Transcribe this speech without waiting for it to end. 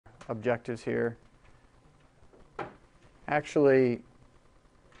objectives here. Actually,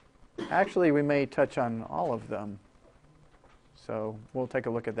 we may touch on all of them. So we'll take a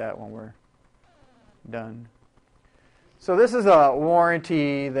look at that when we're done. So this is a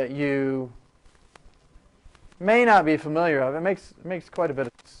warranty that you may not be familiar with. It makes quite a bit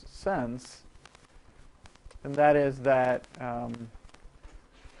of sense. And that is that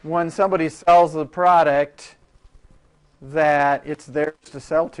when somebody sells the product, that it's theirs to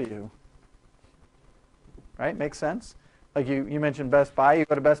sell to you. Right? Makes sense? Like you mentioned Best Buy. You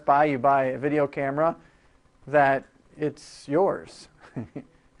go to Best Buy, you buy a video camera, that it's yours.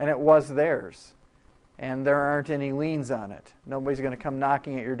 And it was theirs. And there aren't any liens on it. Nobody's going to come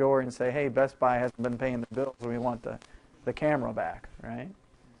knocking at your door and say, hey, Best Buy hasn't been paying the bills, we want the camera back, right?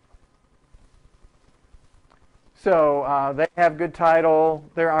 So they have good title.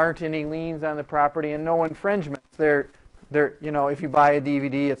 There aren't any liens on the property and no infringements. They're if you buy a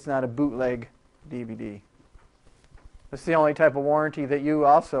DVD, it's not a bootleg DVD. That's the only type of warranty that you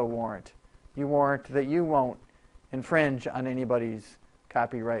also warrant. You warrant that you won't infringe on anybody's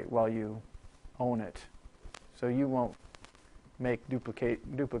copyright while you own it. So you won't make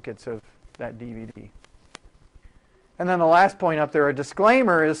duplicates of that DVD. And then the last point up there, a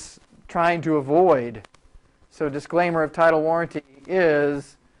disclaimer is trying to avoid. So disclaimer of title warranty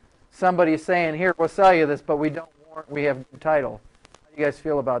is somebody saying, here, we'll sell you this, but we don't warrant we have good title. How do you guys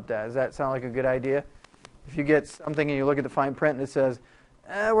feel about that? Does that sound like a good idea? If you get something and you look at the fine print and it says,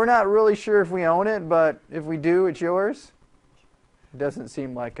 we're not really sure if we own it, but if we do, it's yours. It doesn't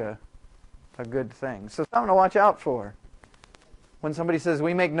seem like a good thing. So something to watch out for. When somebody says,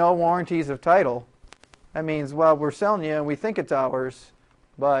 we make no warranties of title, that means, well, we're selling you and we think it's ours,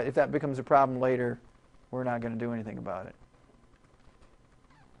 but if that becomes a problem later, we're not going to do anything about it.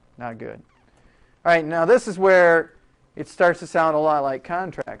 Not good. All right, now this is where it starts to sound a lot like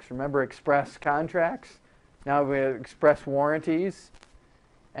contracts. Remember express contracts? Now we have express warranties.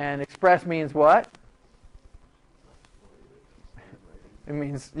 And express means what? It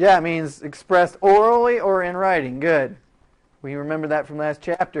means expressed orally or in writing. Good. We remember that from last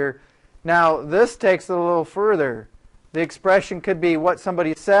chapter. Now, this takes it a little further. The expression could be what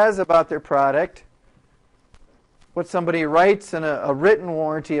somebody says about their product, what somebody writes in a written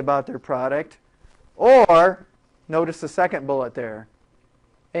warranty about their product, or, notice the second bullet there,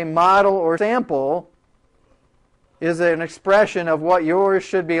 a model or sample is an expression of what yours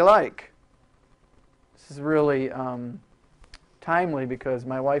should be like. This is really timely because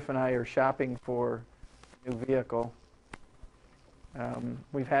my wife and I are shopping for a new vehicle.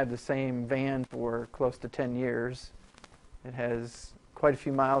 We've had the same van for close to 10 years. It has quite a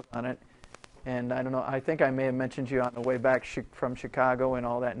few miles on it. And I don't know, I think I may have mentioned to you on the way back from Chicago in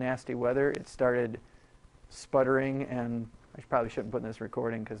all that nasty weather, it started sputtering, and I probably shouldn't put in this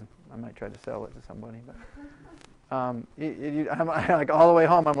recording because I might try to sell it to somebody. But I'm like all the way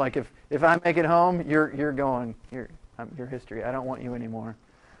home, I'm like, if I make it home, you're going. Your history. I don't want you anymore.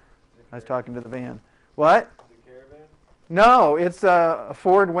 I was talking to the van. What? The Caravan? No, it's a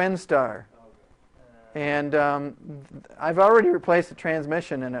Ford Windstar. Oh, okay. And I've already replaced the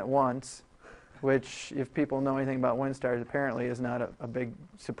transmission in it once, which, if people know anything about Windstars, apparently is not a big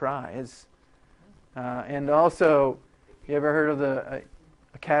surprise. And also, you ever heard of a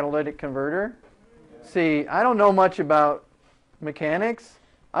catalytic converter? Yeah. See, I don't know much about mechanics.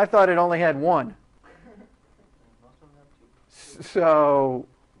 I thought it only had one. So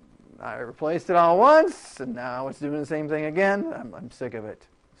I replaced it all once, and now it's doing the same thing again. I'm sick of it.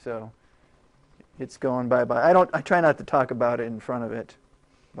 So it's going bye-bye. I try not to talk about it in front of it,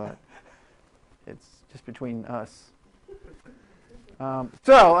 but it's just between us.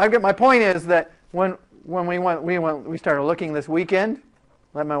 So my point is that when we started looking this weekend,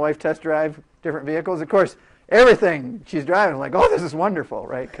 let my wife test drive different vehicles. Of course, everything she's driving is like, oh, this is wonderful,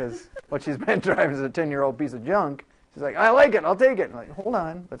 right? Because what she's been driving is a 10-year-old piece of junk. She's like, I like it, I'll take it. I'm like, hold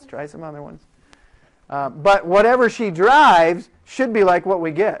on, let's try some other ones. But whatever she drives should be like what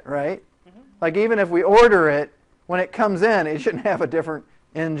we get, right? Mm-hmm. Like even if we order it, when it comes in, it shouldn't have a different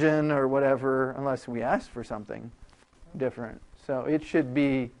engine or whatever unless we ask for something different. So it should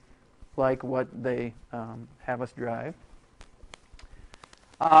be like what they have us drive.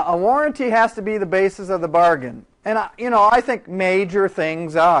 A warranty has to be the basis of the bargain. And I think major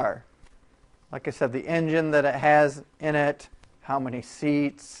things are. Like I said, the engine that it has in it, how many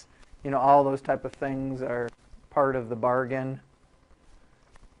seats, all those type of things are part of the bargain.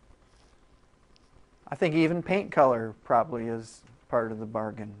 I think even paint color probably is part of the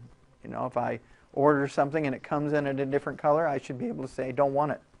bargain. If I order something and it comes in a different color, I should be able to say, don't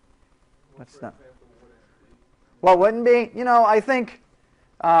want it. That's not. Well, wouldn't be. I think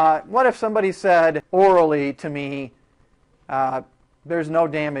What if somebody said orally to me, there's no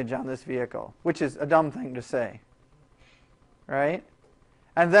damage on this vehicle, which is a dumb thing to say, right?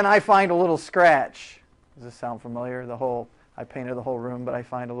 And then I find a little scratch. Does this sound familiar? I painted the whole room, but I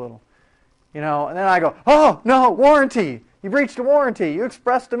find a little, and then I go, oh, no, warranty. You breached a warranty. You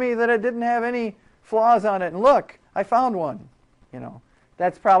expressed to me that it didn't have any flaws on it, and look, I found one.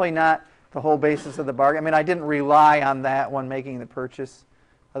 That's probably not the whole basis of the bargain. I mean, I didn't rely on that when making the purchase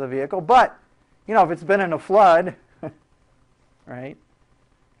of the vehicle, but, if it's been in a flood, right?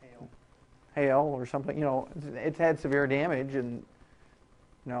 Hail or something, it's had severe damage, and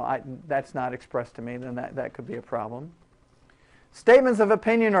that's not expressed to me, then that could be a problem. Statements of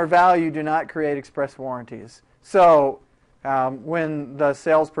opinion or value do not create express warranties. So when the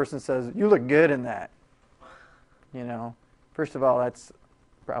salesperson says, you look good in that, first of all, that's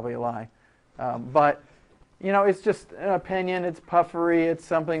probably a lie. But it's just an opinion, it's puffery, it's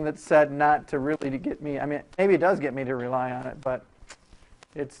something that's said not to really to get me, I mean, maybe it does get me to rely on it, but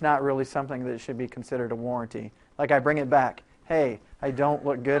it's not really something that should be considered a warranty. Like I bring it back, hey, I don't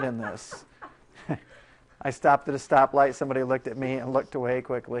look good in this. I stopped at a stoplight, somebody looked at me and looked away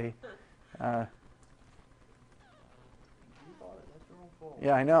quickly. Yeah,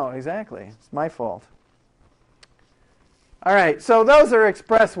 I know, exactly. It's my fault. All right, so those are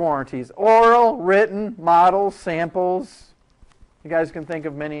express warranties. Oral, written, models, samples. You guys can think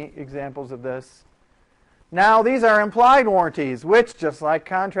of many examples of this. Now, these are implied warranties, which, just like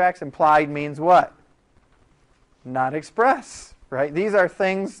contracts, implied means what? Not express, right? These are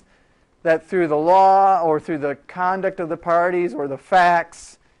things that through the law or through the conduct of the parties or the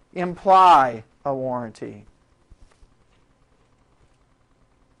facts imply a warranty.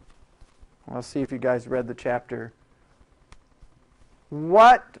 I'll see if you guys read the chapter.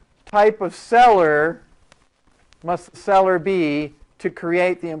 What type of seller must the seller be to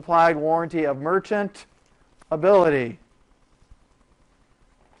create the implied warranty of merchant ability?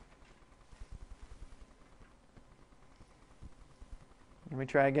 Let me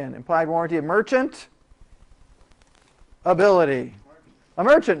try again. Implied warranty of merchant ability. A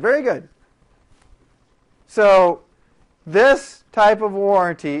merchant, very good. So this type of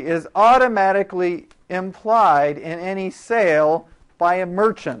warranty is automatically implied in any sale by a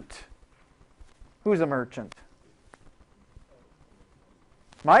merchant. Who's a merchant?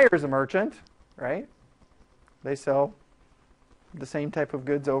 Meyer's a merchant, right? They sell the same type of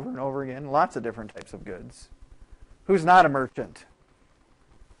goods over and over again, lots of different types of goods. Who's not a merchant?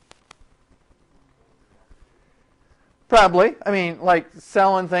 Probably. I mean, like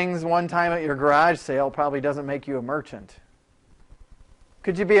selling things one time at your garage sale probably doesn't make you a merchant.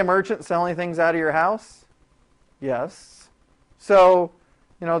 Could you be a merchant selling things out of your house? Yes. So,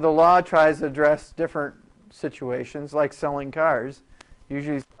 the law tries to address different situations, like selling cars.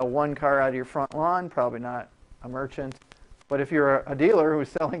 Usually sell one car out of your front lawn, probably not a merchant. But if you're a dealer who's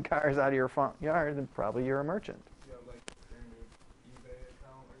selling cars out of your front yard, then probably you're a merchant.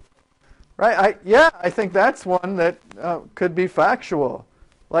 Right? I think that's one that could be factual.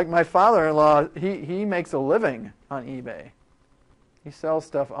 Like my father-in-law, he makes a living on eBay. He sells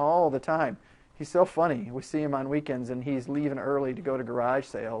stuff all the time. He's so funny. We see him on weekends, and he's leaving early to go to garage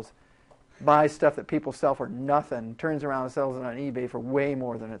sales, buys stuff that people sell for nothing, turns around and sells it on eBay for way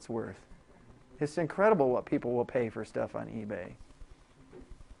more than it's worth. It's incredible what people will pay for stuff on eBay.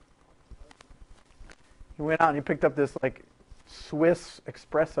 He went out and he picked up this like Swiss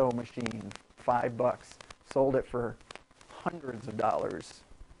espresso machine, $5, sold it for hundreds of dollars.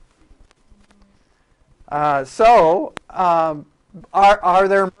 Are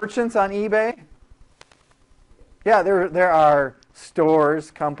there merchants on eBay? Yeah, there are stores,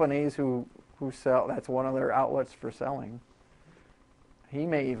 companies who sell. That's one of their outlets for selling. He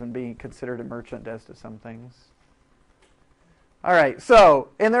may even be considered a merchant as to some things. All right,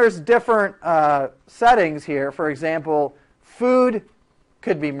 and there's different settings here. For example, food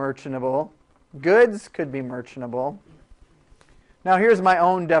could be merchantable. Goods could be merchantable. Now here's my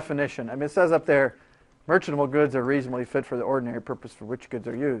own definition. I mean, it says up there, merchantable goods are reasonably fit for the ordinary purpose for which goods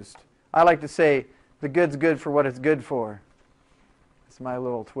are used. I like to say the good's good for what it's good for. That's my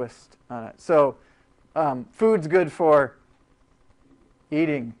little twist on it. So food's good for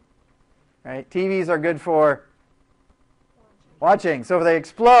eating, right? TVs are good for watching. So if they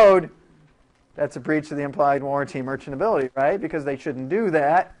explode, that's a breach of the implied warranty merchantability, right? Because they shouldn't do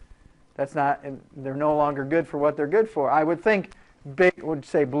that. That's not, they're no longer good for what they're good for. I would think big would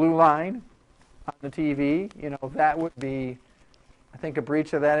say blue line on the TV, that would be, I think, a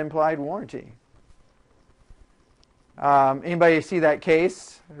breach of that implied warranty. Anybody see that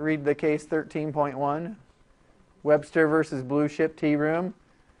case? Read the case 13.1. Webster versus Blue Ship Tea Room.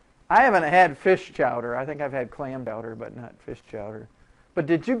 I haven't had fish chowder. I think I've had clam chowder, but not fish chowder. But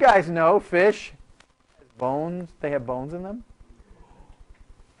did you guys know fish has bones? They have bones in them?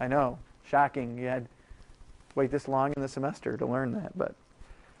 I know. Shocking. You had to wait this long in the semester to learn that. But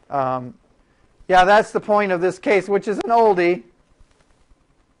yeah, that's the point of this case, which is an oldie.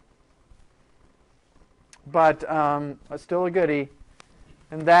 But still a goodie.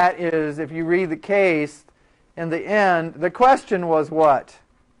 And that is, if you read the case, in the end, the question was what?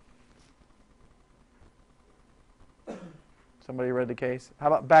 Somebody read the case? How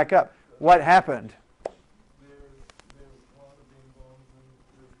about back up? What happened? There was water being bones in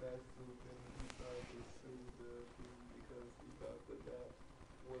this guy's soup, and he tried to sue the food because he thought that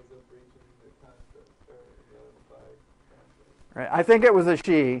was a breach of the contract or the implied contract. Right. I think it was a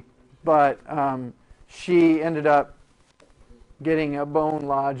she, but she ended up getting a bone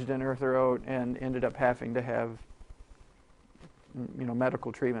lodged in her throat and ended up having to have,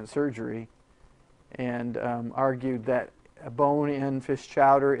 medical treatment, surgery, and argued that a bone in fish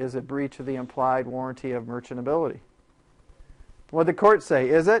chowder is a breach of the implied warranty of merchantability. What did the court say?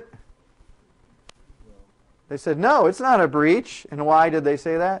 Is it? They said, no, it's not a breach. And why did they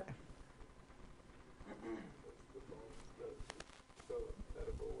say that?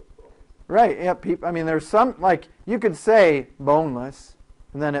 Right. Yeah. There's some, like, you could say boneless,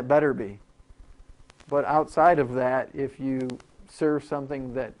 and then it better be. But outside of that, if you serve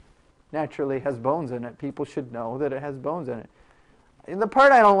something that naturally has bones in it, people should know that it has bones in it. And the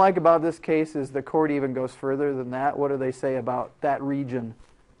part I don't like about this case is the court even goes further than that. What do they say about that region?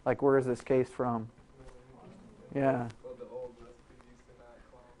 Like, where is this case from? Yeah.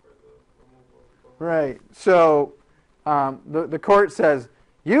 Right. So the court says,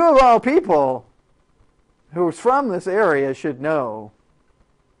 you of all people who's from this area should know.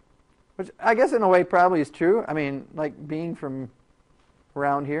 Which I guess in a way probably is true. I mean, like being from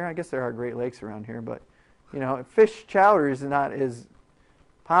around here, I guess there are Great Lakes around here, but fish chowder is not as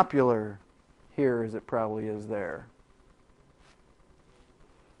popular here as it probably is there.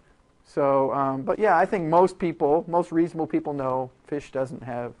 So, but yeah, I think most reasonable people know fish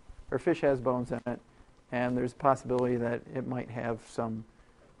has bones in it, and there's a possibility that it might have some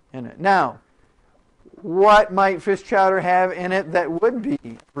in it. Now, what might fish chowder have in it that would be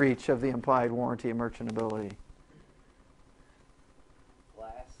breach of the implied warranty of merchantability?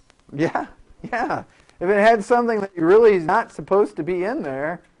 Glass. Yeah. If it had something that really is not supposed to be in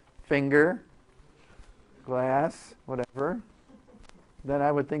there, finger, glass, whatever, then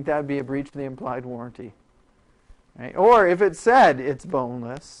I would think that would be a breach of the implied warranty. Right? Or if it said it's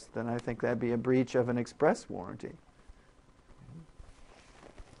boneless, then I think that would be a breach of an express warranty.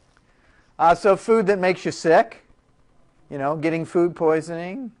 So food that makes you sick, getting food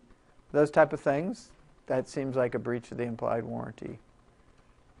poisoning, those type of things, that seems like a breach of the implied warranty.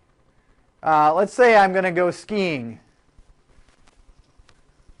 Let's say I'm going to go skiing.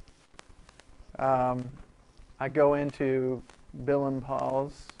 I go into Bill and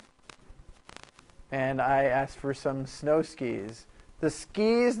Paul's and I ask for some snow skis. The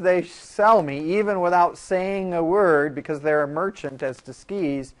skis they sell me, even without saying a word, because they're a merchant as to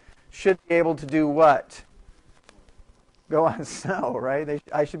skis, should be able to do what? Go on snow, right?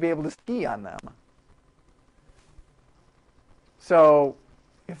 I should be able to ski on them. So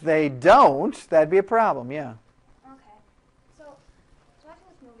if they don't, that'd be a problem, yeah. Okay. So, I was watching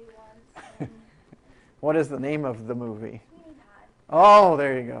this movie once. What is the name of the movie? Sweeney Todd. Oh,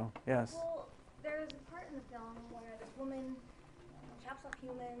 there you go. Yes. Well, there's a part in the film where this woman chops up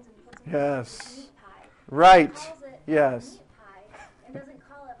humans and puts them Yes. in meat pie. Right. She calls it Yes. meat pie and doesn't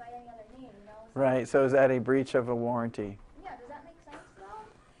call it by any other name, So Right. So is that a breach of a warranty? Yeah, does that make sense,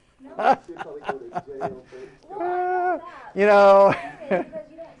 though? No? She'd probably go to jail for Well, I know that. You know, Okay, because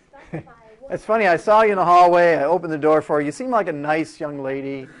you don't specify what it's funny. I saw you in the hallway. I opened the door for you. You seem like a nice young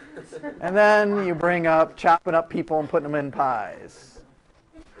lady. And then you bring up chopping up people and putting them in pies.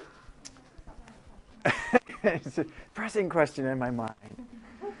 It's a pressing question in my mind.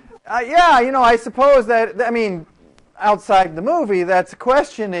 Yeah, I suppose that, outside the movie, that's the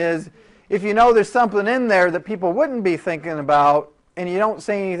question is, if you know there's something in there that people wouldn't be thinking about, and you don't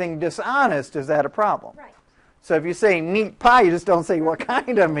say anything dishonest, is that a problem? Right. So if you say meat pie, you just don't say what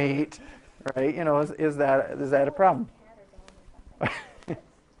kind of meat, right? Is that a problem?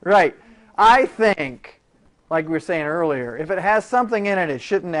 Right. I think, like we were saying earlier, if it has something in it it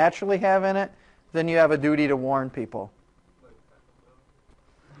shouldn't naturally have in it, then you have a duty to warn people.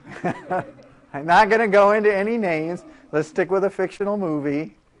 I'm not going to go into any names. Let's stick with a fictional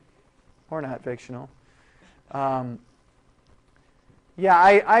movie, or not fictional.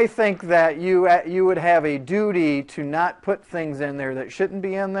 Yeah, I think that you would have a duty to not put things in there that shouldn't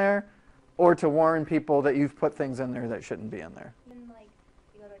be in there, or to warn people that you've put things in there that shouldn't be in there. Even like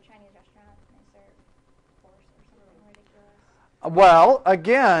you go to a Chinese restaurant and they serve horse or something ridiculous. Well,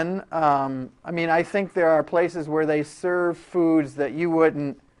 again, I mean, I think there are places where they serve foods that you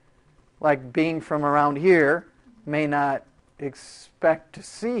wouldn't, like being from around here, may not expect to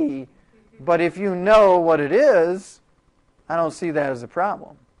see. But if you know what it is, I don't see that as a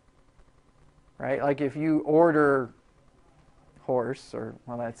problem. Right? Like if you order horse, or,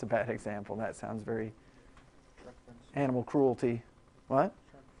 well, that's a bad example. That sounds very animal cruelty. What?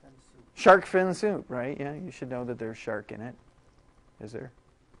 Shark fin soup, right? Yeah, you should know that there's shark in it. Is there?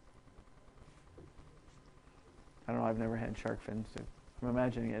 I don't know. I've never had shark fin soup. I'm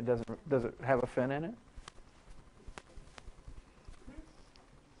imagining it. Does it have a fin in it?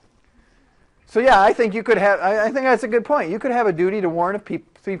 So yeah, I think you could have. I think that's a good point. You could have a duty to warn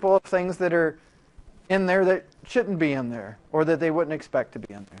people of things that are in there that shouldn't be in there, or that they wouldn't expect to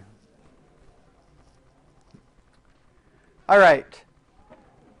be in there. All right.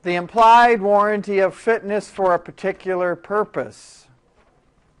 The implied warranty of fitness for a particular purpose.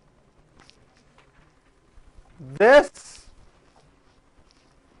 This.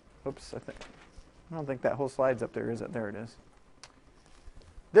 Oops, I don't think that whole slide's up there, is it? There it is.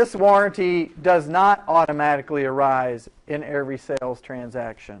 This warranty does not automatically arise in every sales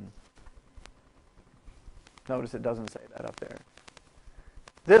transaction. Notice it doesn't say that up there.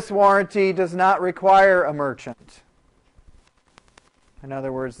 This warranty does not require a merchant. In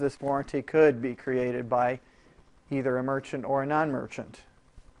other words, this warranty could be created by either a merchant or a non-merchant.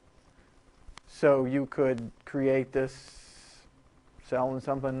 So you could create this selling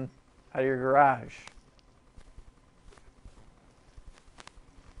something out of your garage.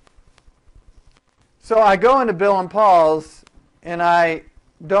 So I go into Bill and Paul's, and I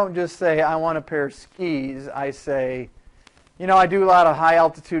don't just say, I want a pair of skis. I say, I do a lot of high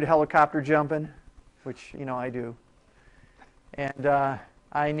altitude helicopter jumping, which, I do. And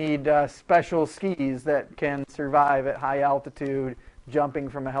I need special skis that can survive at high altitude, jumping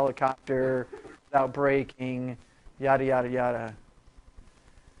from a helicopter without braking, yada, yada, yada.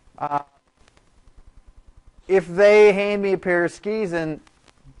 If they hand me a pair of skis and,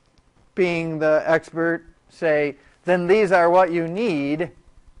 being the expert, say, then these are what you need,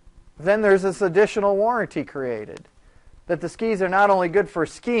 then there's this additional warranty created. That the skis are not only good for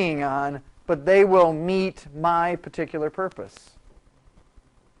skiing on, but they will meet my particular purpose.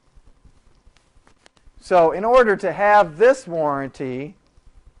 So in order to have this warranty,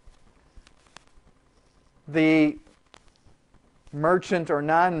 the merchant or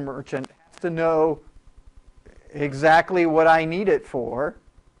non-merchant has to know exactly what I need it for.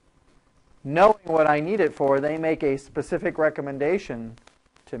 Knowing what I need it for, they make a specific recommendation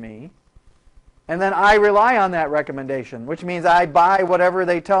to me. And then I rely on that recommendation, which means I buy whatever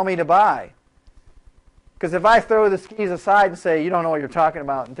they tell me to buy. Because if I throw the skis aside and say, you don't know what you're talking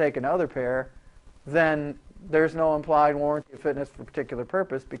about, and take another pair, then there's no implied warranty of fitness for a particular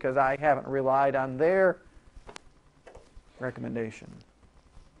purpose because I haven't relied on their recommendation.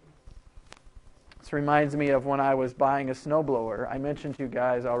 This reminds me of when I was buying a snowblower. I mentioned to you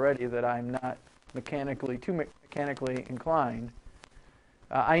guys already that I'm not too mechanically inclined.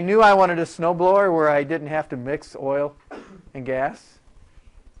 I knew I wanted a snowblower where I didn't have to mix oil and gas.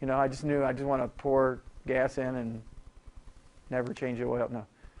 I just knew I just want to pour gas in and never change the oil.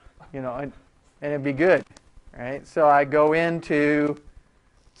 No, and it'd be good, right? So I go into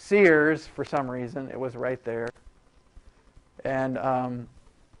Sears for some reason. It was right there, and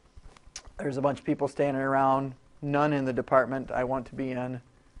there's a bunch of people standing around, none in the department I want to be in.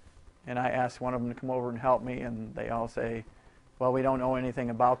 And I asked one of them to come over and help me, and they all say, well, we don't know anything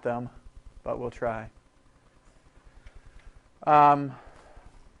about them, but we'll try.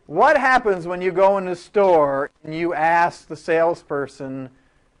 What happens when you go in the store and you ask the salesperson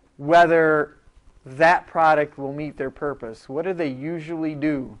whether that product will meet their purpose? What do they usually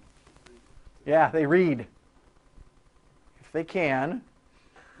do? Yeah, they read. If they can.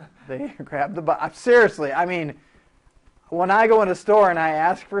 They grab the box. Seriously, I mean, when I go in a store and I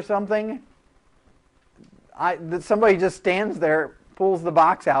ask for something, somebody just stands there, pulls the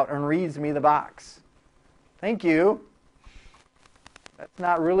box out, and reads me the box. Thank you. That's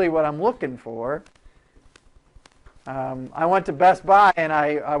not really what I'm looking for. I went to Best Buy and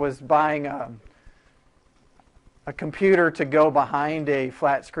I was buying a computer to go behind a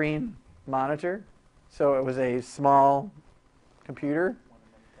flat screen monitor. So it was a small computer.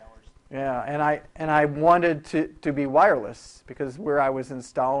 Yeah, and I wanted to be wireless because where I was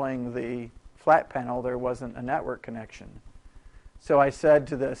installing the flat panel there wasn't a network connection. So I said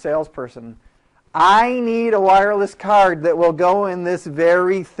to the salesperson, I need a wireless card that will go in this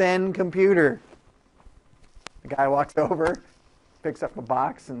very thin computer. The guy walks over, picks up a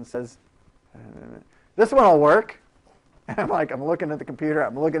box and says, this one will work. And I'm looking at the computer,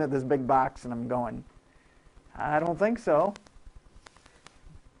 I'm looking at this big box, and I'm going, I don't think so.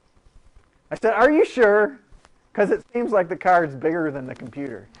 I said, are you sure? Because it seems like the card's bigger than the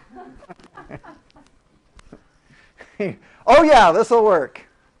computer. Oh yeah, this will work.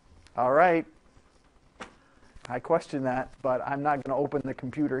 All right. I question that, but I'm not going to open the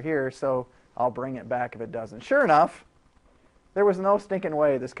computer here, so I'll bring it back if it doesn't. Sure enough, there was no stinking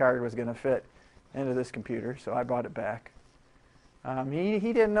way this card was going to fit into this computer, so I brought it back. He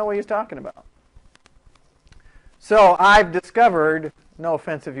didn't know what he was talking about. So I've discovered, no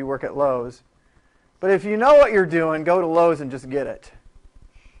offense if you work at Lowe's, but if you know what you're doing, go to Lowe's and just get it.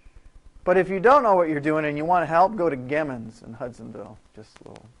 But if you don't know what you're doing and you want help, go to Gimmons in Hudsonville. Just a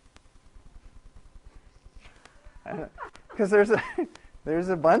little. Because there's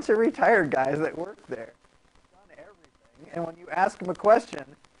a bunch of retired guys that work there. Done everything. And when you ask them a question,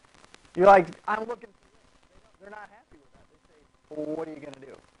 you're like, I'm looking for this. They're not happy with that. They say, well, what are you going to do?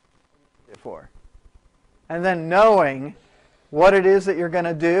 What do you need it for? And then knowing what it is that you're going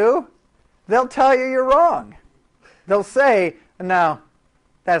to do, they'll tell you you're wrong. They'll say, no,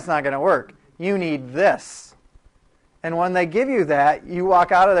 that's not going to work. You need this. And when they give you that, you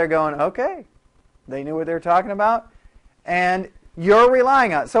walk out of there going, okay, they knew what they were talking about, and you're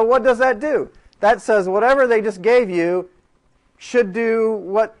relying on it. So what does that do? That says whatever they just gave you should do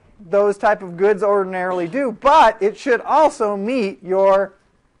what those type of goods ordinarily do, but it should also meet your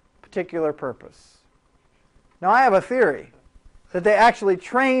particular purpose. Now, I have a theory that they actually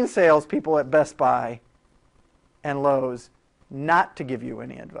train salespeople at Best Buy and Lowe's not to give you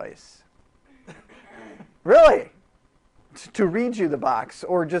any advice. Really? To read you the box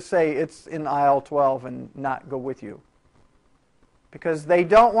or just say it's in aisle 12 and not go with you. Because they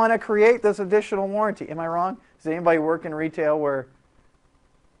don't want to create this additional warranty. Am I wrong? Does anybody work in retail where,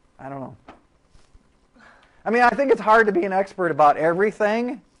 I don't know. I mean, I think it's hard to be an expert about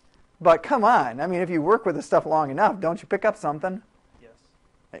everything, but come on. I mean, if you work with this stuff long enough, don't you pick up something? Yes.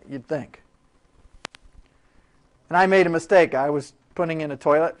 You'd think. And I made a mistake. I was putting in a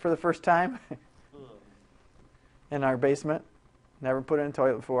toilet for the first time in our basement. Never put in a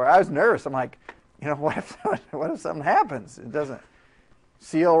toilet before. I was nervous. I'm like, what if something happens? It doesn't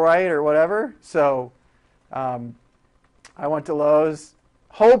seal right or whatever. So I went to Lowe's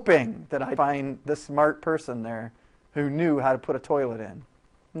hoping that I'd find the smart person there who knew how to put a toilet in.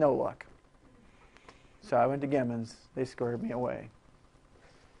 No luck. So I went to Gimmons. They squared me away.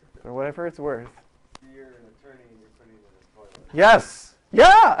 For whatever it's worth. You're an attorney and you're putting in a toilet. Yes.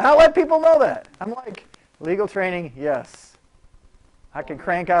 Yeah. I'll let people know that. I'm like, legal training, yes. I can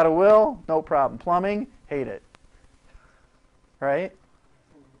crank out a will, no problem. Plumbing, hate it. Right?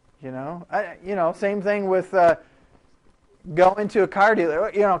 Same thing with going to a car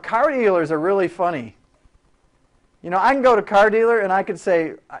dealer. Car dealers are really funny. I can go to a car dealer and I could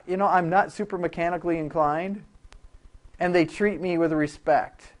say, I'm not super mechanically inclined, and they treat me with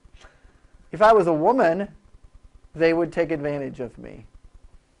respect. If I was a woman, they would take advantage of me.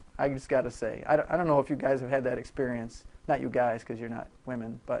 I just got to say. I don't know if you guys have had that experience. Not you guys, because you're not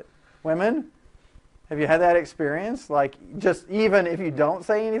women, but women, have you had that experience? Like, just even if you don't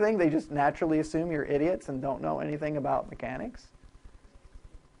say anything, they just naturally assume you're idiots and don't know anything about mechanics?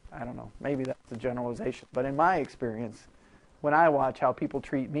 I don't know. Maybe that's a generalization. But in my experience, when I watch how people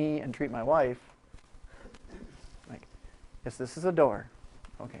treat me and treat my wife, like, yes, this is a door.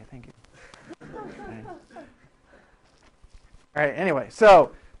 Okay, thank you. All right, anyway,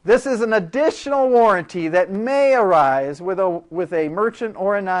 so this is an additional warranty that may arise with a merchant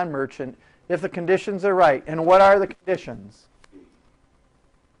or a non-merchant if the conditions are right. And what are the conditions?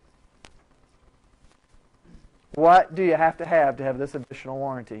 What do you have to have this additional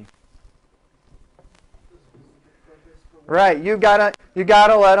warranty? Right, you gotta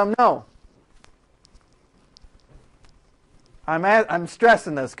let them know. I'm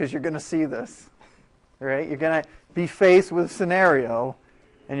stressing this because you're going to see this. Right? You're going to be faced with a scenario,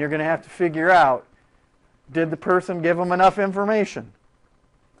 and you're going to have to figure out, did the person give them enough information?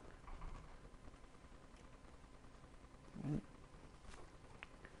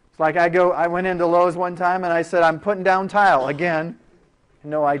 It's like I went into Lowe's one time and I said, I'm putting down tile. Again,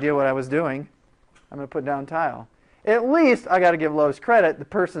 no idea what I was doing. I'm going to put down tile. At least, I got to give Lowe's credit, the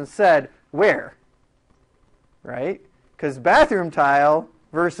person said, where? Right? Because bathroom tile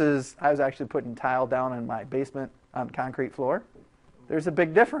versus, I was actually putting tile down in my basement on concrete floor. There's a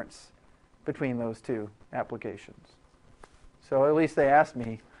big difference between those two applications. So at least they asked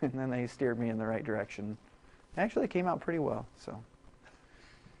me, and then they steered me in the right direction. Actually, it came out pretty well. So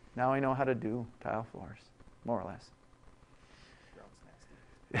now I know how to do tile floors, more or less.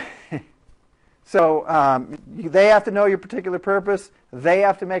 So they have to know your particular purpose. They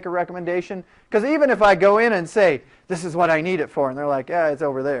have to make a recommendation. Because even if I go in and say, this is what I need it for, and they're like, yeah, it's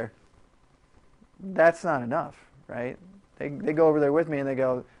over there, that's not enough, right? They go over there with me and they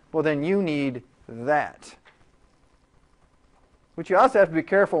go, well, then you need that. But you also have to be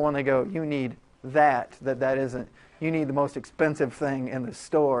careful when they go, you need that isn't, you need the most expensive thing in the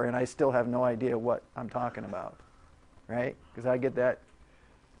store, and I still have no idea what I'm talking about, right? Because I get that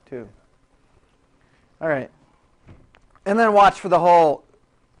too. All right. And then watch for the whole,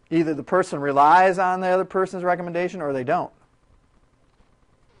 either the person relies on the other person's recommendation or they don't.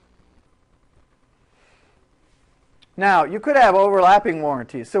 Now, you could have overlapping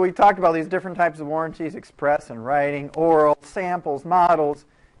warranties. So we talked about these different types of warranties: express and writing, oral, samples, models,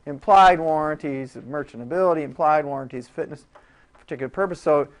 implied warranties, merchantability, implied warranties, fitness, particular purpose.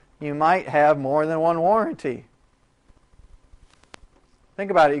 So you might have more than one warranty.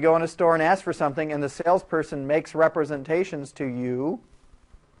 Think about it. You go in a store and ask for something, and the salesperson makes representations to you.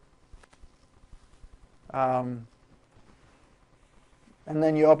 And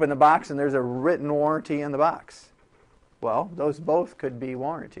then you open the box, and there's a written warranty in the box. Well, those both could be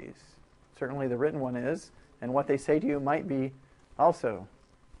warranties. Certainly the written one is, and what they say to you might be also.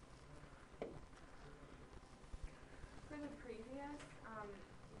 For the previous,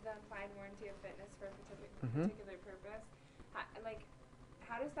 the implied warranty of fitness for a particular purpose,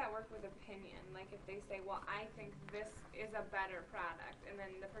 how does that work with opinion? Like if they say, well, I think this is a better product, and then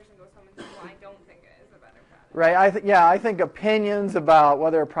the person goes home and says, well, I don't think it is a better product. Right. I think opinions about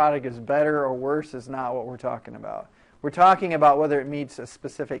whether a product is better or worse is not what we're talking about. We're talking about whether it meets a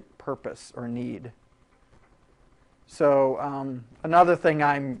specific purpose or need. So another thing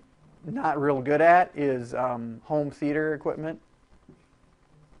I'm not real good at is home theater equipment.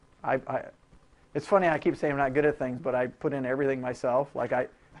 It's funny, I keep saying I'm not good at things, but I put in everything myself. Like I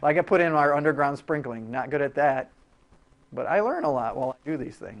put in our underground sprinkling. Not good at that, but I learn a lot while I do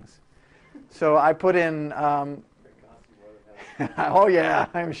these things. So I put in. Oh yeah,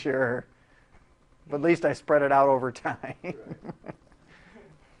 I'm sure. But at least I spread it out over time.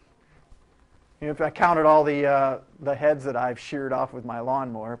 If I counted all the heads that I've sheared off with my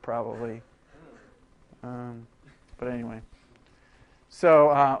lawnmower, probably. But anyway.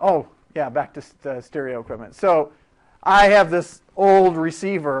 So, back to stereo equipment. So I have this old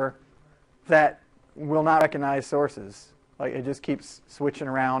receiver that will not recognize sources. Like it just keeps switching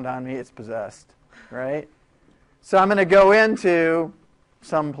around on me. It's possessed, right? So I'm going to go into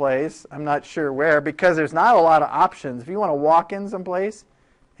someplace, I'm not sure where, because there's not a lot of options. If you want to walk in someplace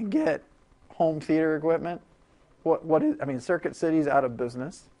and get home theater equipment, what is, Circuit City's out of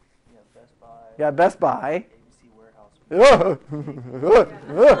business. Yeah, Best Buy. Yeah, Best Buy. ABC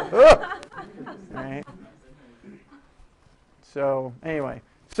Warehouse. Right. So anyway,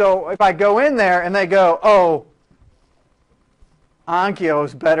 so if I go in there and they go, oh,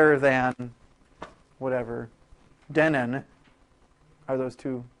 Onkyo's better than whatever, Denon. Are those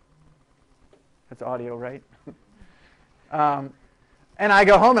two? That's audio, right? And I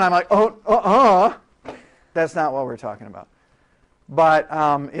go home and I'm like, that's not what we're talking about. But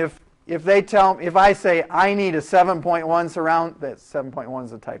if I say I need a 7.1 surround, that 7.1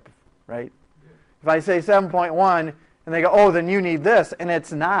 is the type, right? If I say 7.1 and they go, oh, then you need this, and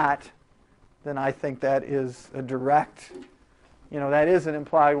it's not, then I think that is a direct, that is an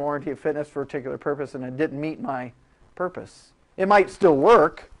implied warranty of fitness for a particular purpose, and it didn't meet my purpose. It might still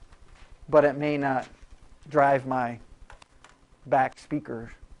work, but it may not drive my back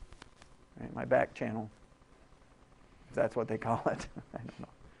speaker, right, my back channel, if that's what they call it. I don't know.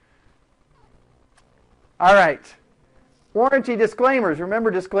 All right. Warranty disclaimers.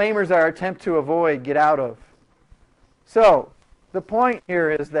 Remember, disclaimers are attempt to avoid, get out of. So the point here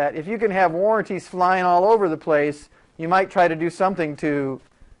is that if you can have warranties flying all over the place, you might try to do something to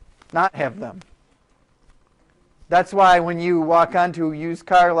not have them. That's why when you walk onto a used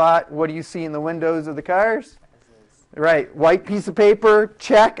car lot, what do you see in the windows of the cars? Right, white piece of paper,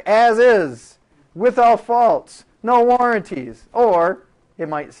 check as is, with all faults, no warranties. Or it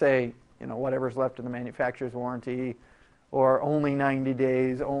might say, whatever's left in the manufacturer's warranty, or only 90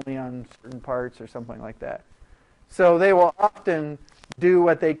 days, only on certain parts, or something like that. So they will often do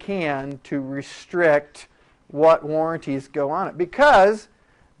what they can to restrict what warranties go on it, because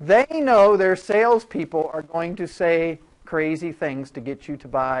they know their salespeople are going to say crazy things to get you to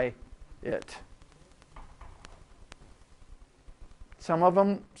buy it. Some of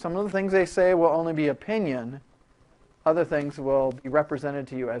the things they say will only be opinion, other things will be represented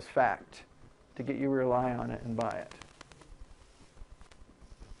to you as fact to get you to rely on it and buy it.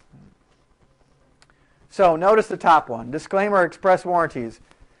 So notice the top one, disclaimer express warranties.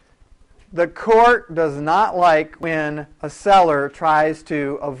 The court does not like when a seller tries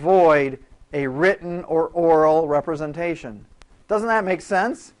to avoid a written or oral representation. Doesn't that make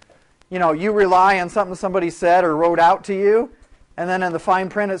sense? You know, you rely on something somebody said or wrote out to you, and then in the fine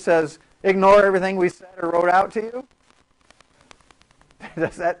print it says, ignore everything we said or wrote out to you.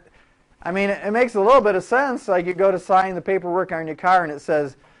 Does that? I mean, it makes a little bit of sense. Like you go to sign the paperwork on your car and it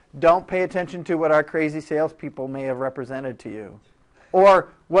says, don't pay attention to what our crazy salespeople may have represented to you, or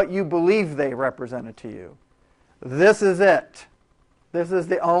what you believe they represented to you. This is it. This is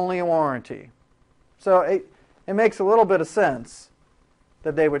the only warranty. So it makes a little bit of sense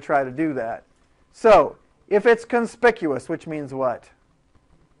that they would try to do that. So if it's conspicuous, which means what?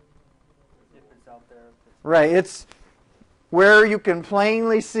 If it's out there. Right, it's where you can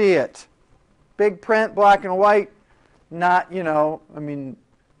plainly see it. Big print, black and white, not,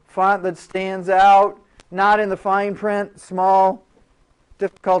 font that stands out, not in the fine print, small,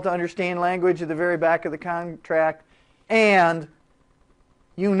 difficult to understand language at the very back of the contract, and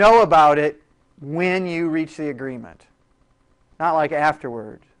you know about it when you reach the agreement, not like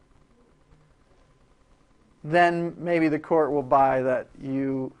afterward. Then maybe the court will buy that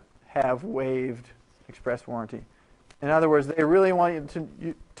you have waived express warranty. In other words, they really want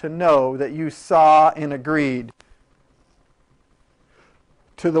you to know that you saw and agreed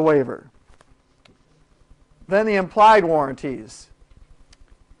to the waiver. Then the implied warranties.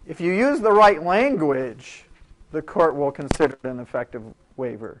 If you use the right language, the court will consider it an effective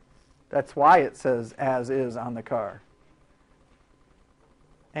waiver. That's why it says as is on the car.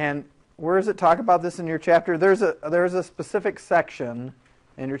 And where does it talk about this in your chapter? There's a specific section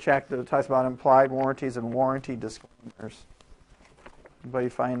in your chapter that talks about implied warranties and warranty disclaimers. Anybody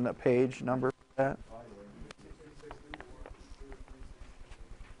find the page number for that?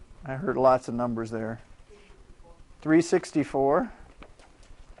 I heard lots of numbers there. 364.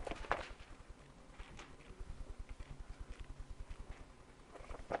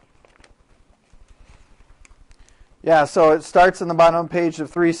 Yeah, so it starts in the bottom page of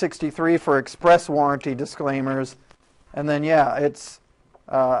 363 for express warranty disclaimers. And then, yeah, it's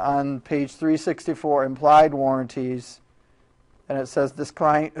on page 364, implied warranties. And it says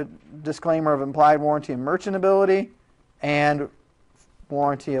disclaimer of implied warranty and merchantability and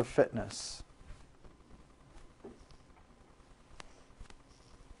warranty of fitness.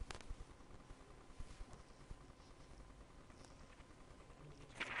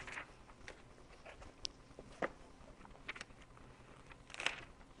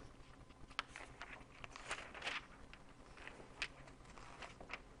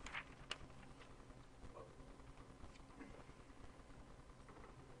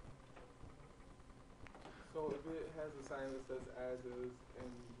 So if it has a sign that says as is, and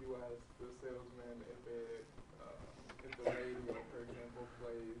you ask the salesman if the radio, for example,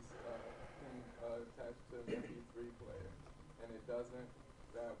 plays attached to an MP3 player, and it doesn't,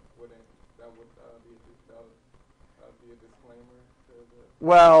 that would be a disclaimer to the.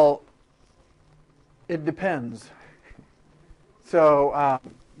 Well, it depends. So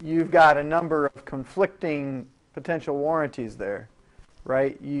you've got a number of conflicting potential warranties there,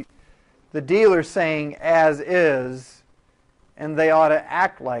 right? The dealer's saying as is, and they ought to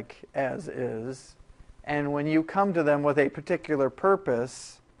act like as is. And when you come to them with a particular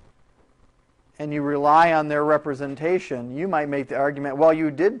purpose and you rely on their representation, you might make the argument, well,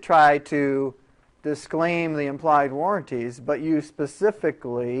 you did try to disclaim the implied warranties, but you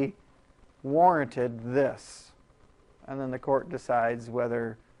specifically warranted this. And then the court decides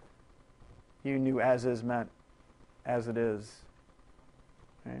whether you knew as is meant as it is.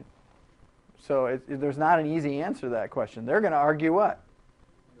 Right? So there's not an easy answer to that question. They're going to argue what?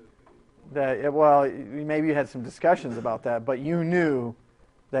 Well, maybe you had some discussions about that, but you knew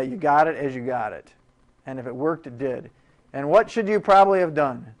that you got it as you got it. And if it worked, it did. And what should you probably have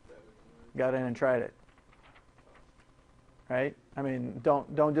done? Got in and tried it. Right? I mean,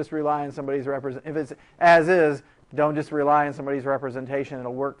 don't just rely on somebody's representation. If it's as is, don't just rely on somebody's representation.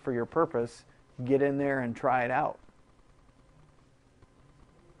 It'll work for your purpose. Get in there and try it out.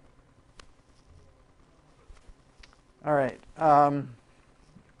 All right.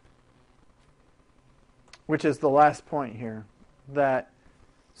 Which is the last point here, that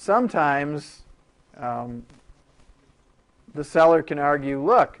sometimes the seller can argue,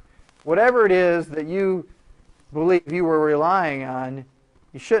 look, whatever it is that you believe you were relying on,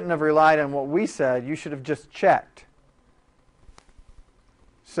 you shouldn't have relied on what we said. You should have just checked.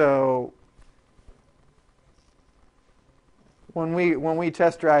 So when we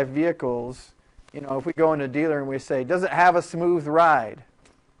test drive vehicles, if we go into a dealer and we say, does it have a smooth ride?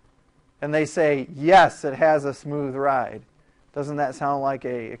 And they say, yes, it has a smooth ride. Doesn't that sound like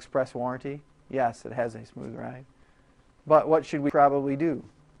a express warranty? Yes, it has a smooth ride. But what should we probably do?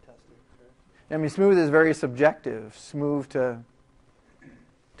 Test it. I mean, smooth is very subjective. Smooth to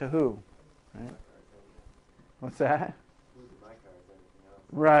who? Right? What's that?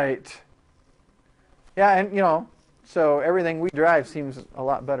 Right. Yeah, and so everything we drive seems a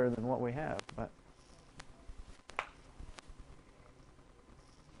lot better than what we have. But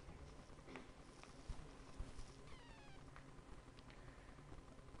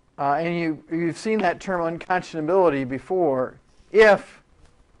and you've seen that term unconscionability before. If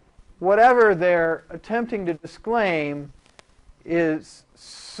whatever they're attempting to disclaim is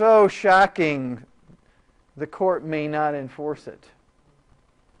so shocking, the court may not enforce it.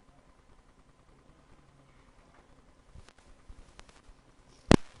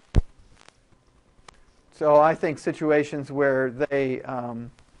 So I think situations where they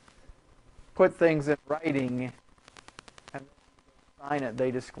put things in writing and sign it, they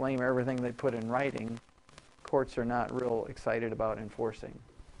disclaim everything they put in writing, courts are not real excited about enforcing.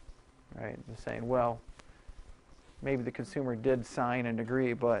 Right? They're saying, well, maybe the consumer did sign and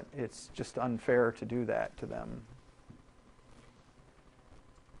agree, but it's just unfair to do that to them.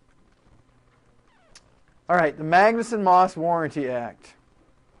 All right, the Magnuson-Moss Warranty Act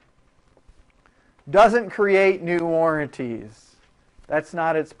doesn't create new warranties. That's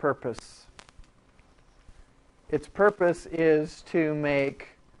not its purpose. Its purpose is to make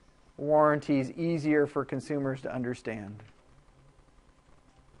warranties easier for consumers to understand.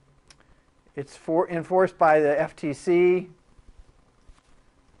 It's enforced by the FTC.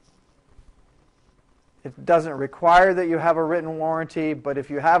 It doesn't require that you have a written warranty, but if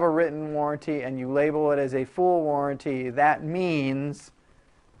you have a written warranty and you label it as a full warranty, that means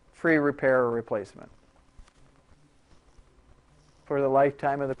free repair or replacement for the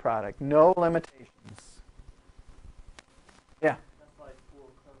lifetime of the product. No limitations. Yeah? That's like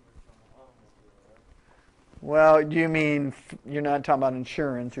full coverage on the automobile, right? Well, do you mean you're not talking about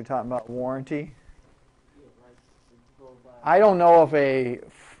insurance, you're talking about warranty? Yeah, like if you go by. I don't know of a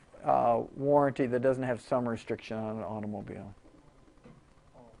warranty that doesn't have some restriction on an automobile.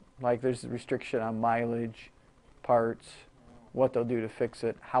 Like there's a restriction on mileage, parts, what they'll do to fix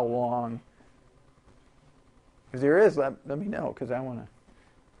it, how long. If there is, let me know, because I want to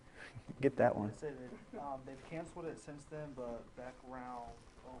get that one. They say they've canceled it since then, but back around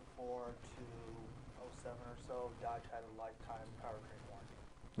 04 to 07 or so, Dodge had a lifetime powertrain warranty.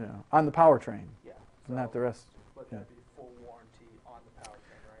 Yeah, on the powertrain, Yeah. not the rest. But Yeah. that'd be full warranty on the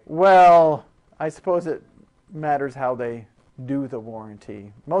powertrain, right? Well, I suppose it matters how they do the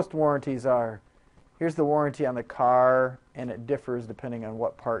warranty. Most warranties are, here's the warranty on the car, and it differs depending on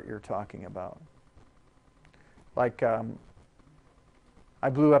what part you're talking about. Like, I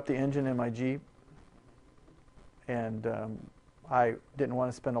blew up the engine in my Jeep, and I didn't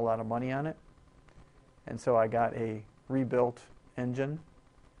want to spend a lot of money on it, and so I got a rebuilt engine,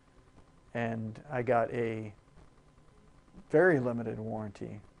 and I got a very limited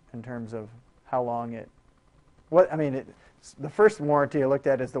warranty in terms of how long the first warranty I looked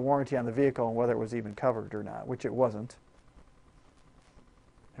at is the warranty on the vehicle and whether it was even covered or not, which it wasn't.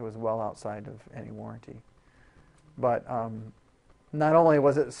 It was well outside of any warranty. But not only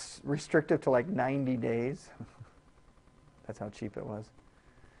was it restrictive to like 90 days, that's how cheap it was,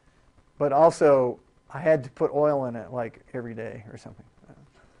 but also I had to put oil in it like every day or something.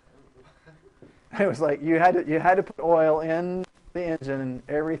 It was like you had to put oil in the engine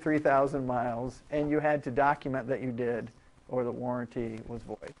every 3,000 miles, and you had to document that you did, or the warranty was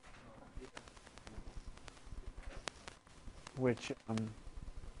void. Which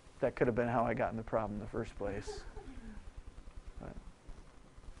that could have been how I got in the problem in the first place. But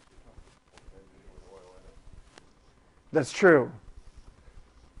that's true.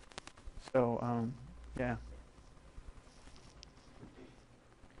 So yeah.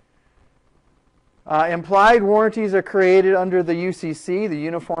 Implied warranties are created under the UCC, the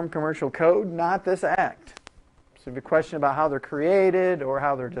Uniform Commercial Code, not this Act. So if you have a question about how they're created or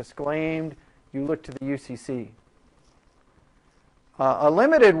how they're disclaimed, you look to the UCC. A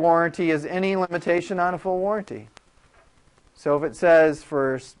limited warranty is any limitation on a full warranty. So if it says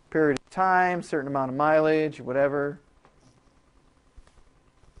for a period of time, certain amount of mileage, whatever.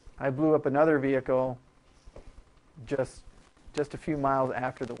 I blew up another vehicle just a few miles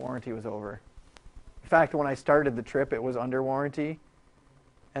after the warranty was over. In fact, when I started the trip, it was under warranty,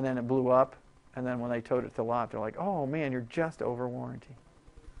 and then it blew up, and then when they towed it to the lot, they're like, oh man, you're just over warranty.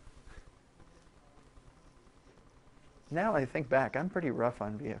 Now I think back, I'm pretty rough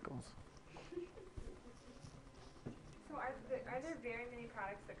on vehicles. So are there very many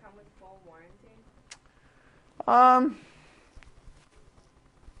products that come with full warranty?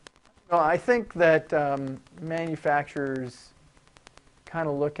 Well, I think that manufacturers kind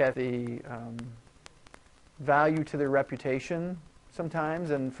of look at the value to their reputation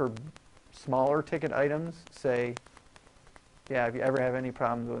sometimes, and for smaller ticket items, say, yeah, if you ever have any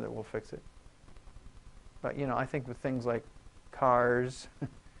problems with it, we'll fix it. But, I think with things like cars,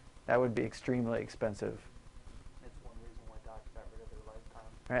 that would be extremely expensive. That's one reason why Dodge got rid of their lifetime.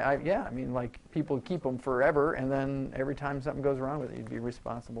 Right? Like people keep them forever, and then every time something goes wrong with it, you'd be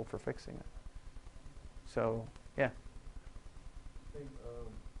responsible for fixing it. So, yeah. I think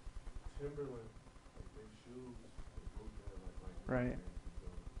Timberland, like their shoes, they Right.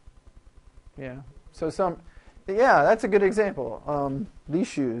 Yeah. So that's a good example. These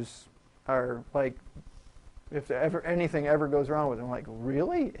shoes are like, if anything ever goes wrong with them, like,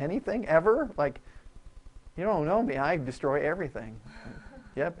 really? Anything ever? Like, you don't know me. I destroy everything.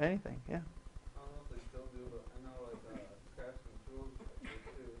 Yep, anything. Yeah. I don't know if they still do, but I know like Craftsman tools, like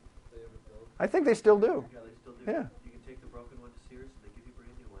they ever build. I think they still do. Yeah, they still do. Yeah. You can take the broken one to Sears and they give you a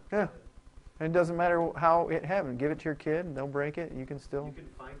brand new one. Yeah. And it doesn't matter how it happened. Give it to your kid, and they'll break it. You can still. You can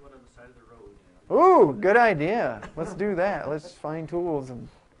find one on the side of the road. Ooh, good idea. Let's do that. Let's find tools and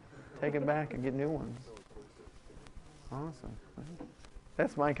take it back and get new ones. Awesome.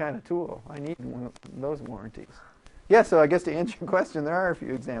 That's my kind of tool. I need one of those warranties. Yeah, so I guess to answer your question, there are a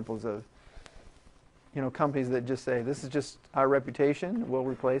few examples of, companies that just say, this is just our reputation. We'll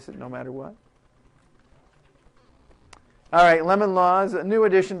replace it no matter what. All right, lemon laws, a new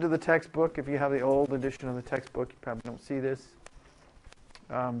addition to the textbook. If you have the old edition of the textbook, you probably don't see this.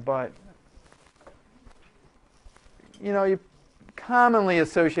 But you commonly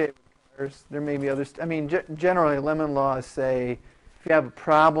associate with cars. There may be others. I mean, generally, lemon laws say if you have a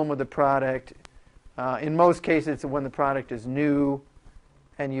problem with the product, in most cases, it's when the product is new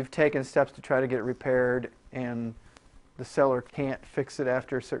and you've taken steps to try to get it repaired and the seller can't fix it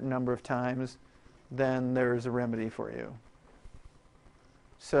after a certain number of times, then there's a remedy for you.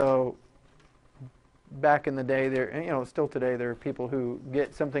 So back in the day, still today, there are people who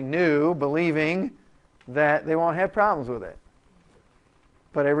get something new believing that they won't have problems with it.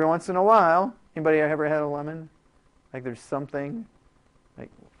 But every once in a while, anybody ever had a lemon? Like there's something, like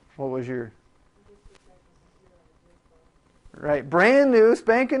what was your... Right, brand new,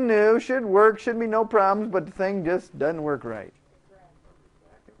 spanking new, should work, should be no problems, but the thing just doesn't work right.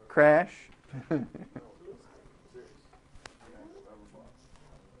 Crash.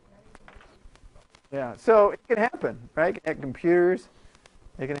 Yeah, so it can happen, right? It can happen to computers,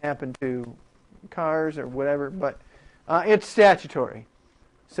 it can happen to cars or whatever, but it's statutory.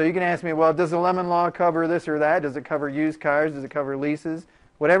 So you can ask me, well, does the lemon law cover this or that? Does it cover used cars? Does it cover leases?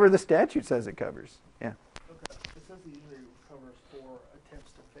 Whatever the statute says it covers. Yeah. Okay. It says it usually covers 4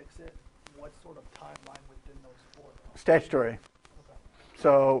 attempts to fix it. What sort of timeline within those 4? Statutory. Okay.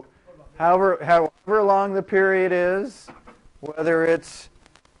 So however long the period is, whether it's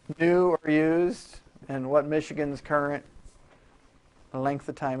new or used, and what Michigan's current length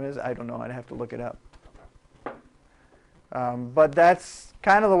of time is, I don't know. I'd have to look it up. But that's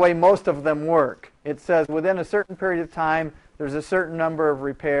kind of the way most of them work. It says within a certain period of time, there's a certain number of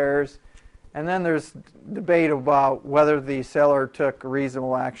repairs, and then there's debate about whether the seller took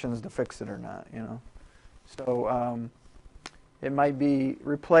reasonable actions to fix it or not. So it might be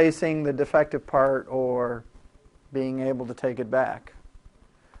replacing the defective part or being able to take it back,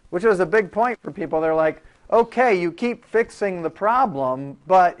 which was a big point for people. They're like, okay, you keep fixing the problem,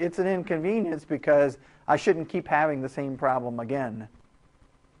 but it's an inconvenience because I shouldn't keep having the same problem again.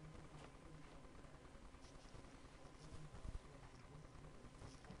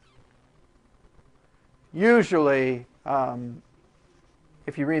 Usually,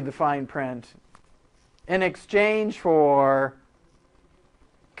 if you read the fine print, in exchange for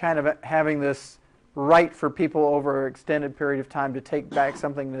kind of having this right for people over an extended period of time to take back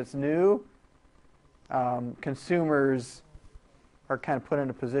something that's new, consumers are kind of put in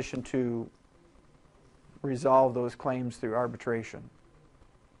a position to resolve those claims through arbitration.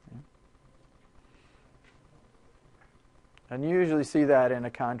 And you usually see that in a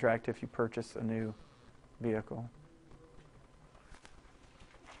contract if you purchase a new vehicle.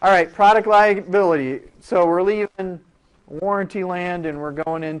 All right, product liability. So we're leaving warranty land and we're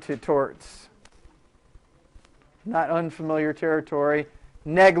going into torts. Not unfamiliar territory.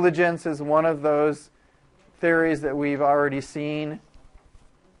 Negligence is one of those theories that we've already seen.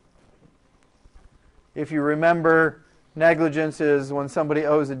 If you remember, negligence is when somebody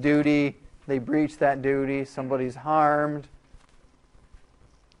owes a duty they breach that duty, somebody's harmed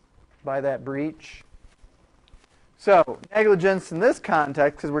by that breach. So, negligence in this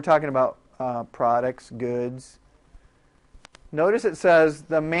context, because we're talking about products, goods. Notice it says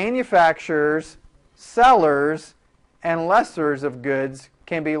the manufacturers, sellers, and lessors of goods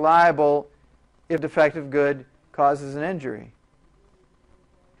can be liable if defective good causes an injury.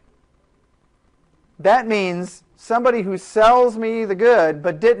 That means somebody who sells me the good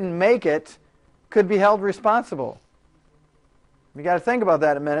but didn't make it could be held responsible. You got to think about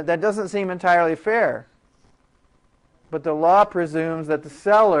that a minute. That doesn't seem entirely fair. But the law presumes that the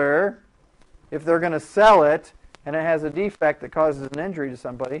seller, if they're going to sell it and it has a defect that causes an injury to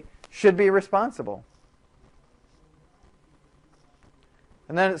somebody, should be responsible.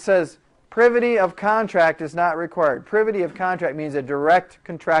 And then it says, privity of contract is not required. Privity of contract means a direct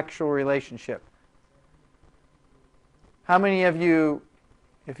contractual relationship. How many of you,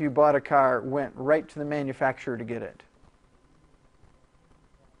 if you bought a car, went right to the manufacturer to get it?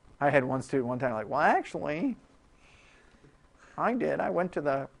 I had one student one time like, well, actually, I did. I went to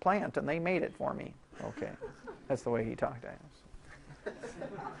the plant and they made it for me. Okay. That's the way he talked to us.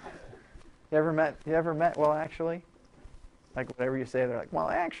 You ever met, well, actually? Like whatever you say, they're like, well,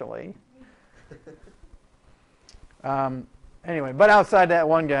 actually. Anyway, but outside that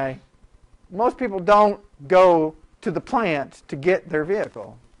one guy, most people don't go to the plant to get their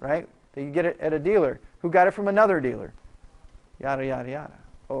vehicle, right? They get it at a dealer who got it from another dealer. Yada, yada, yada.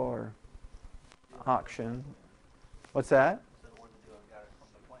 Or auction. What's that?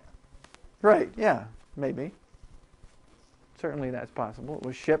 Right, yeah, maybe. Certainly that's possible. It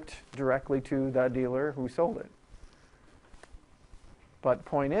was shipped directly to the dealer who sold it. But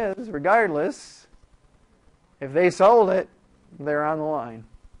point is, regardless, if they sold it, they're on the line.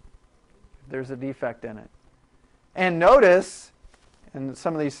 There's a defect in it. And notice, and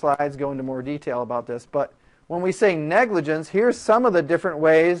some of these slides go into more detail about this, but when we say negligence, here's some of the different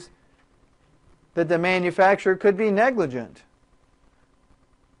ways that the manufacturer could be negligent.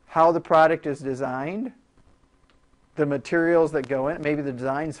 How the product is designed, the materials that go in it. Maybe the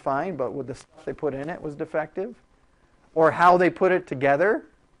design's fine, but with the stuff they put in it was defective. Or how they put it together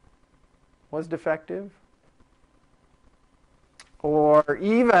was defective. Or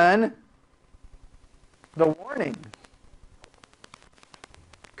even the warning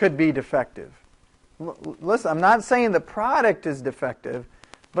could be defective. Listen, I'm not saying the product is defective,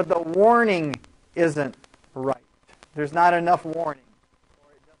 but the warning isn't right. There's not enough warning.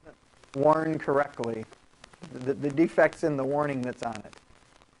 Or it doesn't warn correctly. The defect's in the warning that's on it.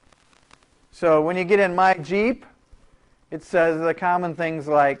 So when you get in my Jeep, it says the common things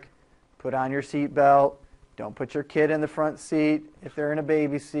like put on your seatbelt, don't put your kid in the front seat if they're in a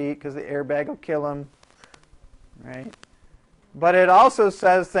baby seat because the airbag will kill them. Right? But it also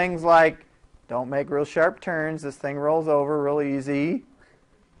says things like don't make real sharp turns. This thing rolls over real easy.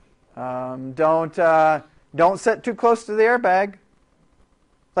 Don't sit too close to the airbag.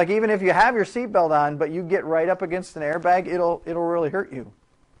 Like even if you have your seatbelt on, but you get right up against an airbag, it'll really hurt you.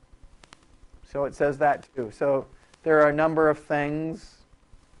 So it says that too. So there are a number of things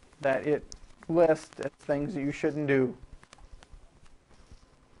that it lists as things that you shouldn't do.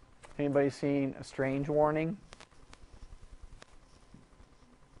 Anybody seen a strange warning?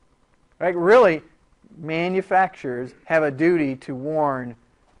 Like really, manufacturers have a duty to warn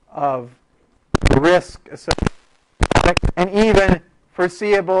of risk associated and even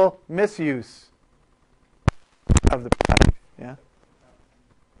foreseeable misuse of the product. Yeah.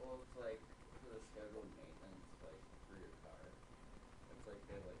 Well, it's like for the scheduled maintenance, like for your car, it's like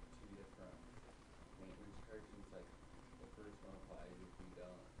they have like two different maintenance charges. Like the first one applies if you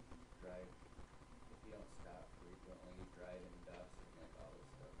don't drive, if you don't stop frequently, drive in dust and like all this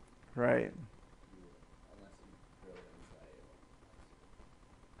stuff. Right. Unless you throw it inside.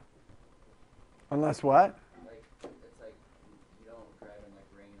 Unless what? Like it's like you don't drive in like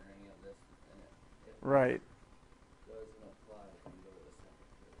rain or any of this, and it Right. doesn't apply if you go to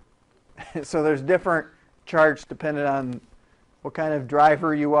the second. So there's different charge depending on what kind of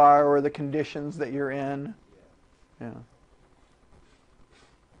driver you are or the conditions that you're in. Yeah.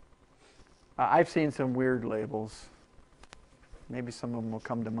 I've seen some weird labels. Maybe some of them will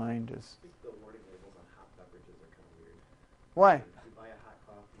come to mind. As I think the warning labels on hot beverages are kind of weird. why? If you buy a hot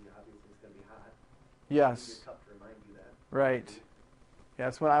coffee, obviously it's going to be hot. Yes. Your cup to remind you that. Right.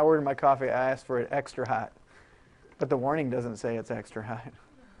 Yes. When I ordered my coffee, I asked for it extra hot, but the warning doesn't say it's extra hot.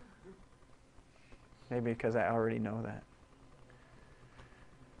 Maybe because I already know that.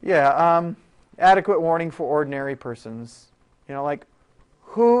 Yeah. Adequate warning for ordinary persons. You know, like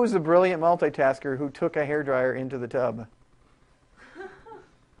who's a brilliant multitasker who took a hairdryer into the tub?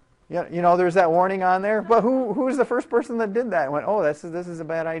 Yeah, there's that warning on there. But who's the first person that did that? And went, oh, this is a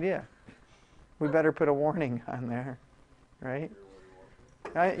bad idea. We better put a warning on there, right?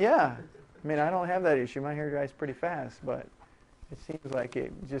 Yeah. I mean, I don't have that issue. My hair dries pretty fast, but it seems like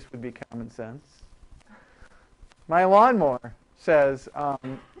it just would be common sense. My lawnmower says,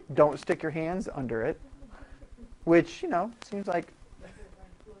 don't stick your hands under it, which, seems like,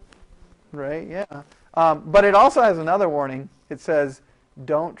 right? Yeah. But it also has another warning. It says,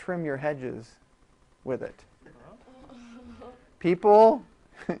 don't trim your hedges with it. People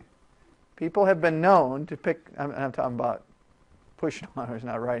have been known to pick, I'm talking about push lawnmowers,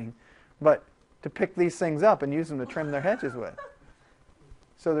 not riding, but to pick these things up and use them to trim their hedges with.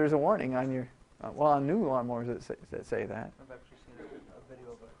 So there's a warning on your, on new lawnmowers that say that. I've actually seen a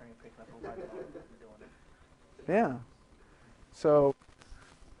video of a crane picking up a white dog doing it. Yeah. So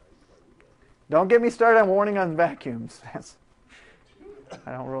don't get me started on warning on vacuums.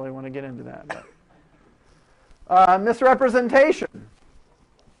 I don't really want to get into that. But. Misrepresentation.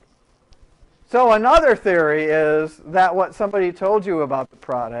 So another theory is that what somebody told you about the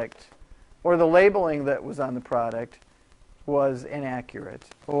product or the labeling that was on the product was inaccurate,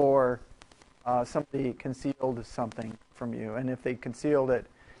 or somebody concealed something from you. And if they concealed it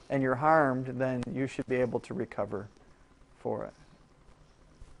and you're harmed, then you should be able to recover for it.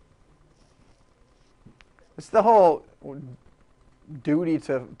 It's the whole duty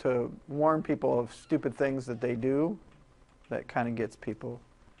to warn people of stupid things that they do that kind of gets people.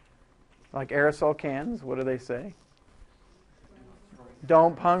 Like aerosol cans, what do they say?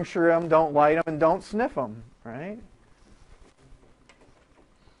 Don't puncture them, don't light them, and don't sniff them, right?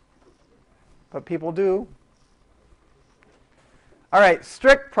 But people do. All right,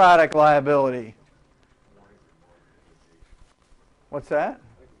 strict product liability. What's that?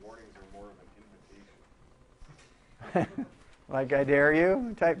 Warnings are more of an invitation. Like I dare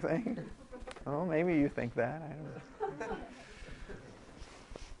you type thing? Oh, maybe you think that. I don't know.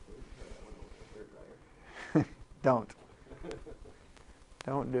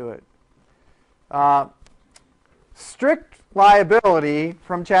 Don't do it. Strict liability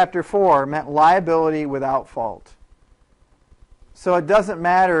from chapter 4 meant liability without fault. So it doesn't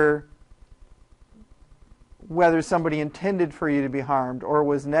matter whether somebody intended for you to be harmed or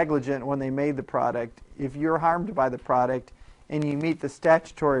was negligent when they made the product. If you're harmed by the product and you meet the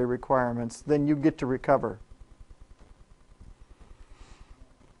statutory requirements, then you get to recover.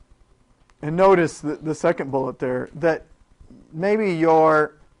 And notice the second bullet there, that maybe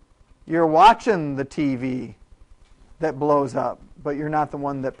you're watching the TV that blows up, but you're not the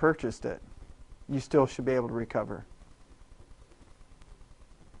one that purchased it. You still should be able to recover.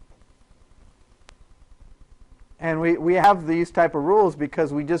 And we have these type of rules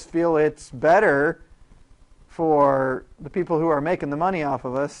because we just feel it's better for the people who are making the money off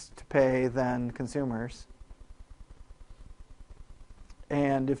of us to pay than consumers.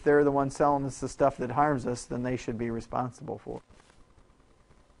 And if they're the ones selling us the stuff that harms us, then they should be responsible for it.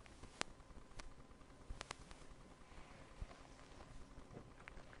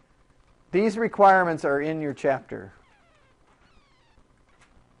 These requirements are in your chapter.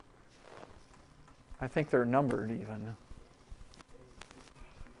 I think they're numbered even.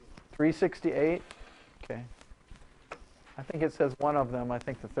 368? Okay. I think it says one of them. I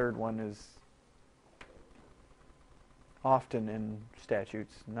think the third one is often in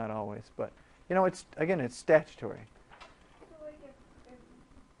statutes, not always, but it's statutory. So like if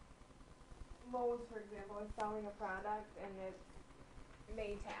Lowe's, for example, is selling a product and it's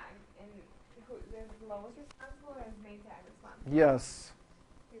Maytag, and is Lowe's responsible or is Maytag responsible? Yes.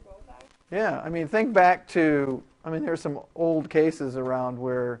 You both are? Yeah, think back to, there's some old cases around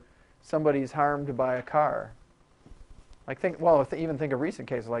where somebody's harmed by a car. Even think of recent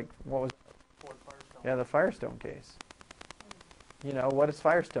cases, like what was Ford Firestone. Yeah, the Firestone case. What does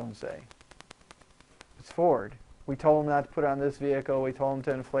Firestone say? It's Ford. We told them not to put it on this vehicle. We told them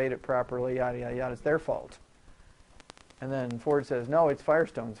to inflate it properly, yada, yada, yada. It's their fault. And then Ford says, no, it's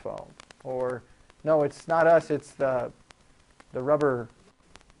Firestone's fault. Or, no, it's not us, it's the rubber,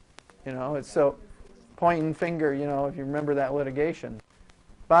 it's so pointing finger, if you remember that litigation.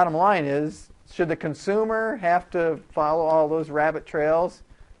 Bottom line is, should the consumer have to follow all those rabbit trails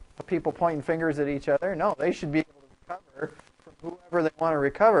of people pointing fingers at each other? No, they should be able to recover from whoever they want to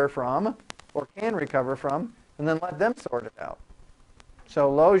recover from or can recover from, and then let them sort it out.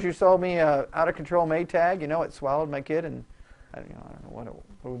 So Lowe's, you sold me a out-of-control Maytag. It swallowed my kid, and I don't know what it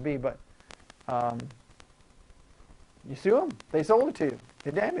would be, but you sue them. They sold it to you.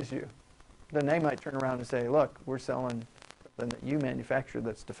 It damaged you. Then they might turn around and say, look, we're selling something that you manufactured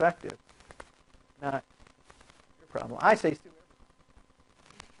that's defective. Not your problem. I say sue everybody.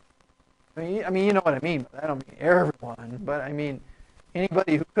 I mean, you know what I mean. I don't mean everyone, but I mean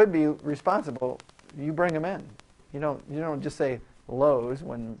anybody who could be responsible. You bring them in. You don't just say Lowe's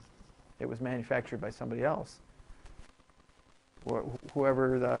when it was manufactured by somebody else.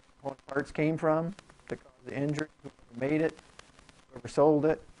 Whoever the parts came from that caused the injury, whoever made it, whoever sold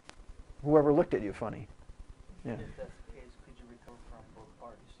it, whoever looked at you funny. Yeah. If that's the case, could you recover from both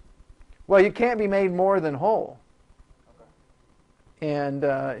parties? Well, you can't be made more than whole. Okay. And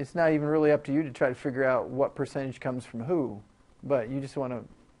it's not even really up to you to try to figure out what percentage comes from who. But you just want to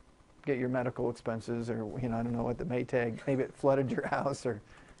get your medical expenses, or I don't know what the Maytag, maybe it flooded your house or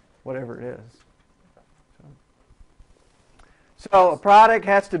whatever it is. So a product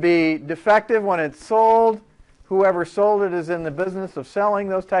has to be defective when it's sold. Whoever sold it is in the business of selling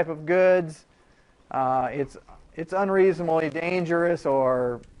those type of goods. It's unreasonably dangerous,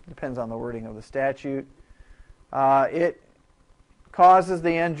 or depends on the wording of the statute. It causes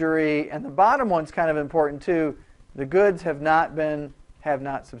the injury, and the bottom one's kind of important too. The goods have not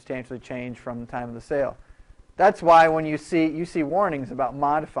substantially changed from the time of the sale. That's why when you see warnings about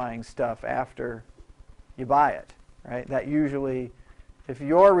modifying stuff after you buy it, right? That usually, if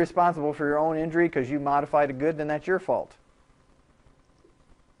you're responsible for your own injury because you modified a good, then that's your fault.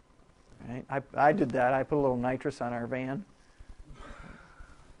 Right? I did that. I put a little nitrous on our van.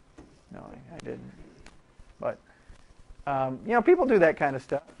 No, I didn't. But people do that kind of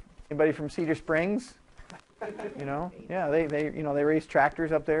stuff. Anybody from Cedar Springs? Yeah, they race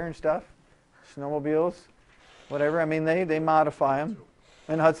tractors up there and stuff, snowmobiles, whatever. I mean, they modify them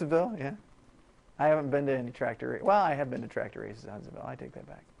in Hudsonville. Yeah, I haven't been to any tractor race. Well, I have been to tractor races in Hudsonville. I take that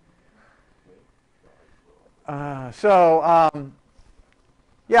back.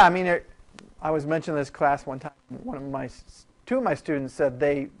 Yeah, I mean, I was mentioning this class one time. Two of my students said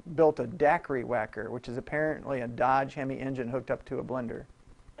they built a daiquiri whacker, which is apparently a Dodge Hemi engine hooked up to a blender.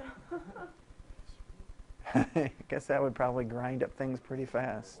 I guess that would probably grind up things pretty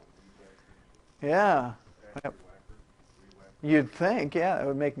fast. Yeah. You'd think, yeah, it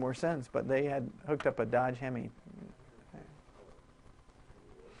would make more sense, but they had hooked up a Dodge Hemi.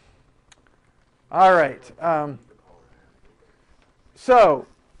 All right. So,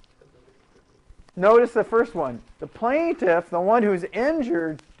 notice the first one. The plaintiff, the one who's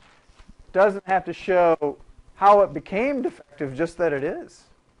injured, doesn't have to show how it became defective, just that it is.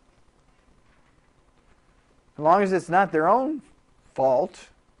 As long as it's not their own fault.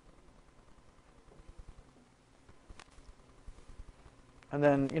 And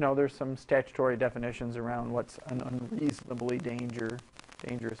then, there's some statutory definitions around what's an unreasonably dangerous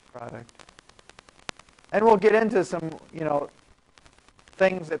product. And we'll get into some,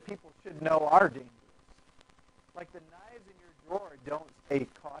 things that people should know are dangerous. Like the knives in your drawer don't say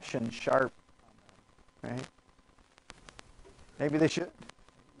caution sharp on them, right? Maybe they should.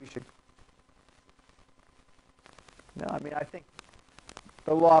 We should. No, I mean, I think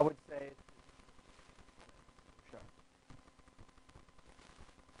the law would say sharp.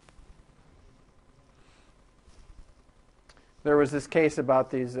 There was this case about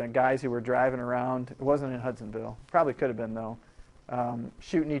these guys who were driving around. It wasn't in Hudsonville. Probably could have been, though.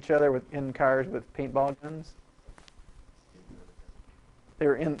 Shooting each other in cars with paintball guns. They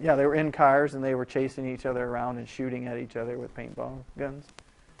were in cars, and they were chasing each other around and shooting at each other with paintball guns.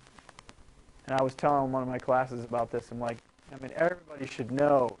 And I was telling one of my classes about this. I'm like, everybody should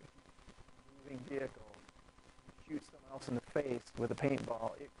know, moving vehicle, shoot someone else in the face with a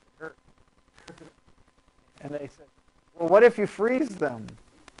paintball, it could hurt. And they said, well, what if you freeze them?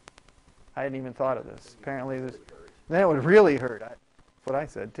 I hadn't even thought of this. Apparently, then it would really hurt. That's what I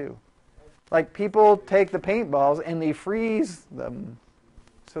said, too. Like, people take the paintballs and they freeze them,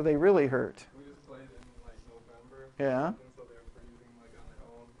 so they really hurt. We just played in November. Yeah. And so they're freezing on their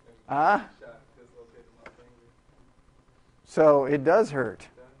own. And shot dislocated my finger. So it does hurt.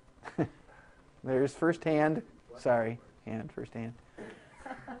 Yeah. There's firsthand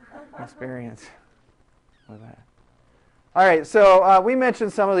experience with that. All right, so we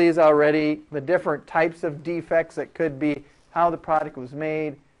mentioned some of these already, the different types of defects that could be, how the product was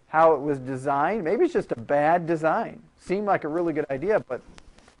made, how it was designed. Maybe it's just a bad design. Seemed like a really good idea, but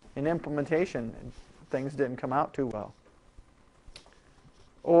in implementation, things didn't come out too well.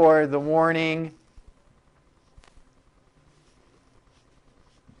 Or the warning.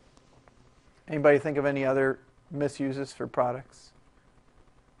 Anybody think of any other misuses for products?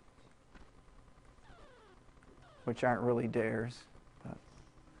 Which aren't really dares. But.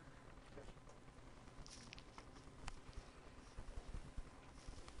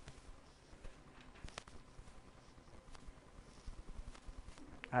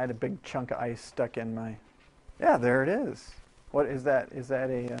 I had a big chunk of ice stuck in my... Yeah, there it is. What is that? Is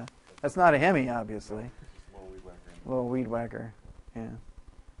that a... That's not a Hemi, obviously. Little weed whacker. Little weed whacker. Yeah.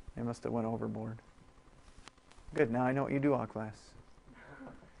 They must have went overboard. Good. Now I know what you do all class.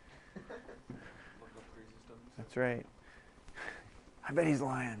 That's right. I bet he's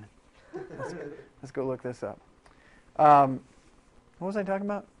lying. Let's go look this up. What was I talking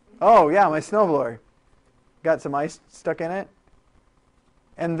about? Oh, yeah, my snowblower. Got some ice stuck in it.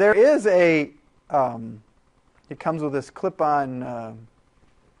 And there is a, it comes with this clip-on, I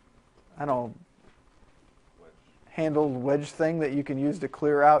don't know, handled wedge thing that you can use to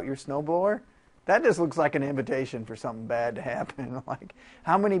clear out your snowblower. That just looks like an invitation for something bad to happen. Like,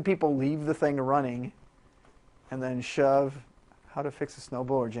 how many people leave the thing running and then shove? How to fix a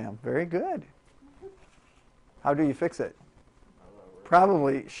snowblower jam? Very good. How do you fix it?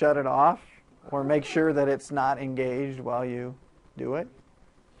 Probably shut it off or make sure that it's not engaged while you do it.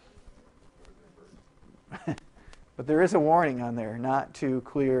 But there is a warning on there not to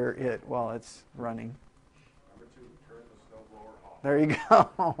clear it while it's running. Number 2, turn the snowblower off. There you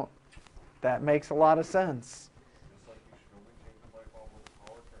go. That makes a lot of sense. Just like you should only take the light bulb with the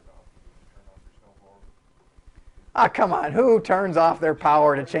power turned off. You turn off your snowblower. Ah, come on. Who turns off their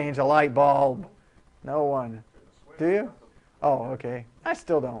power to change a light bulb? No one. Do you? Oh, okay. I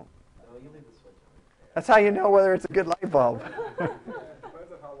still don't. No, you leave the switch on. That's how you know whether it's a good light bulb. Yeah, it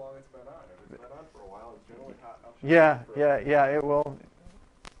depends on how long it's been on. If it's been on for a while, it's generally hot enough. Yeah, it will.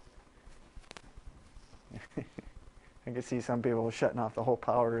 I can see some people shutting off the whole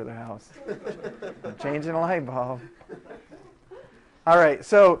power of the house. Changing a light bulb. All right,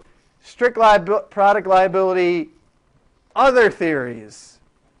 so strict product liability, other theories.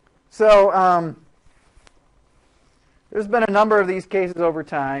 So there's been a number of these cases over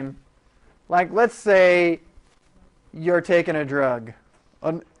time. Like, let's say you're taking a drug,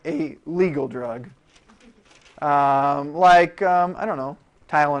 a legal drug, I don't know,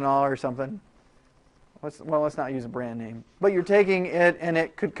 Tylenol or something. Let's not use a brand name. But you're taking it, and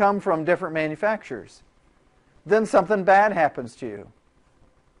it could come from different manufacturers. Then something bad happens to you.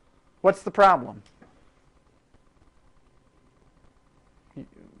 What's the problem?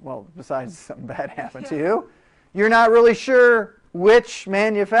 Well, besides something bad happened to you, you're not really sure which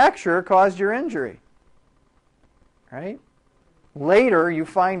manufacturer caused your injury. Right? Later, you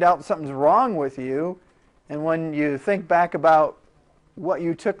find out something's wrong with you, and when you think back about what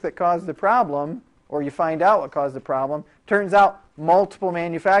you took that caused the problem, or you find out what caused the problem, turns out multiple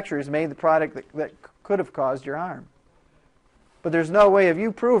manufacturers made the product that could have caused your harm. But there's no way of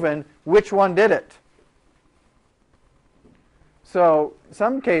you proving which one did it. So in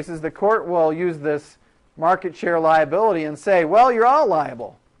some cases, the court will use this market share liability and say, well, you're all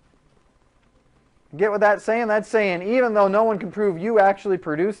liable. Get what that's saying? That's saying even though no one can prove you actually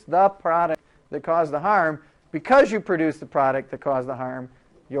produced the product that caused the harm, because you produced the product that caused the harm,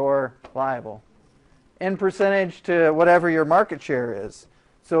 you're liable. In percentage to whatever your market share is.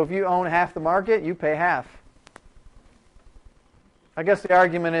 So if you own half the market, you pay half. I guess the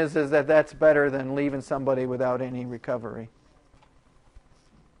argument is that that's better than leaving somebody without any recovery.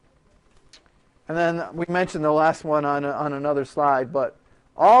 And then we mentioned the last one on another slide, but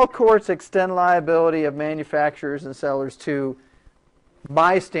all courts extend liability of manufacturers and sellers to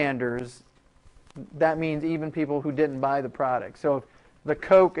bystanders. That means even people who didn't buy the product. So if the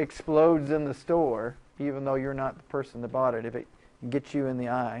Coke explodes in the store, even though you're not the person that bought it, if it gets you in the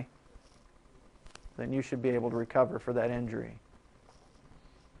eye, then you should be able to recover for that injury.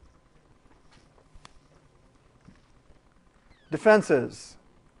 Defenses.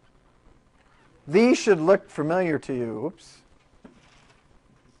 These should look familiar to you. Oops.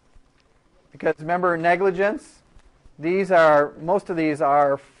 Because remember, negligence, most of these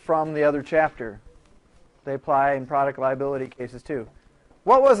are from the other chapter. They apply in product liability cases too.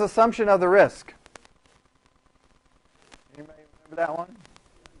 What was assumption of the risk? Anybody remember that one?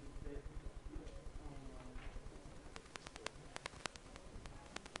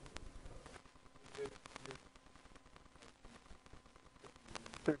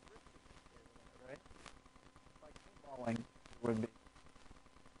 Right? Like footballing would be.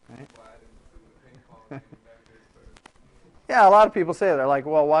 Right? Yeah, a lot of people say that. They're like,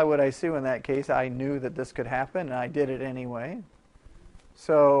 well, why would I sue in that case? I knew that this could happen, and I did it anyway.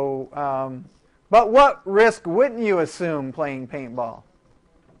 So, but what risk wouldn't you assume playing paintball?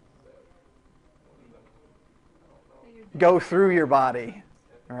 Go through your body,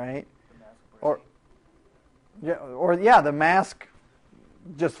 right? Or the mask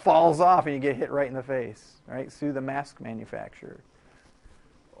just falls off and you get hit right in the face, right? Sue the mask manufacturer.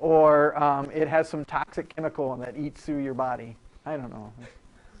 Or it has some toxic chemical that eats through your body. I don't know.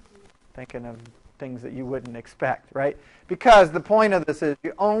 thinking of things that you wouldn't expect, right? Because the point of this is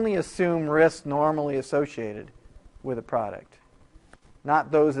you only assume risks normally associated with a product,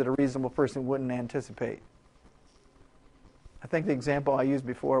 not those that a reasonable person wouldn't anticipate. I think the example I used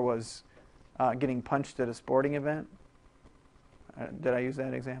before was getting punched at a sporting event. Did I use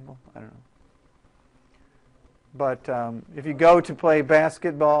that example? I don't know. But if you go to play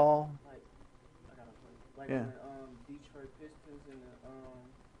basketball, Like yeah, when Detroit Pistons and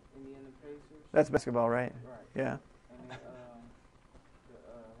the Indiana Pacers. that's basketball, right? Right. Yeah. And then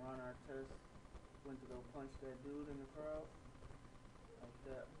Ron Artest went to go punch that dude in the crowd. Like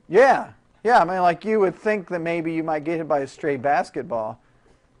that. Yeah. Yeah, I mean, like you would think that maybe you might get hit by a stray basketball,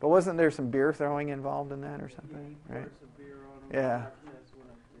 but wasn't there some beer throwing involved in that or something? He Right. poured some beer on him. Yeah. Artest went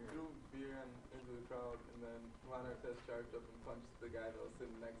up there. Threw beer into the crowd, and then Ron Artest charged up and punched the guy that was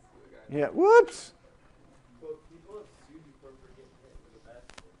sitting next to the guy. Yeah. Whoops. But people have sued you for getting hit with a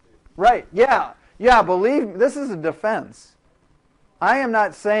basketball too. Right. Yeah. Yeah. Believe me, this is a defense. I am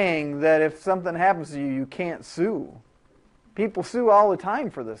not saying that if something happens to you, you can't sue. People sue all the time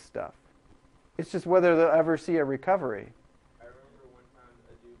for this stuff. It's just whether they'll ever see a recovery. I remember one time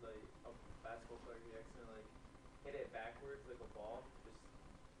a dude, like, a basketball player, he accidentally, like, hit it backwards like a ball, just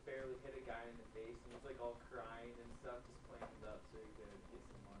barely hit a guy in the face, and he was, like, all crying and stuff, just playing it up so he could get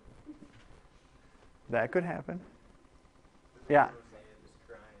some money. That could happen. That's Yeah. what I was saying, just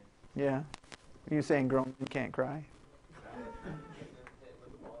crying. Yeah. Are you saying grown men can't cry? Getting hit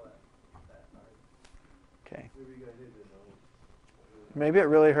with a ball that hard. Okay. Maybe you got hit in Maybe it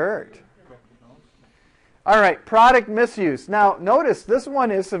really hurt. All right, product misuse. Now, notice this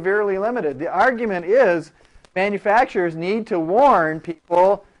one is severely limited. The argument is manufacturers need to warn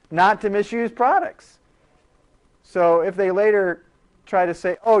people not to misuse products. So if they later try to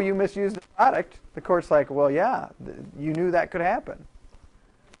say, oh, you misused the product, the court's like, well, yeah, you knew that could happen.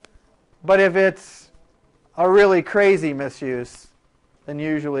 But if it's a really crazy misuse, then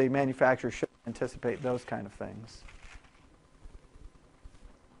usually manufacturers should anticipate those kind of things.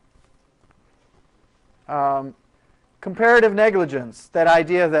 Comparative negligence, that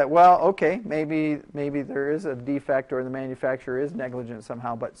idea that, well, okay, maybe there is a defect or the manufacturer is negligent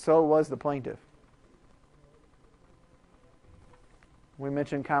somehow, but so was the plaintiff. We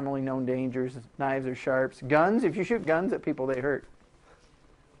mentioned commonly known dangers, knives or sharps. Guns, if you shoot guns at people, they hurt.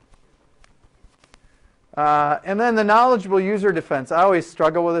 And then the knowledgeable user defense. I always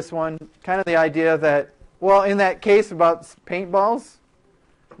struggle with this one. Kind of the idea that, well, in that case about paintballs,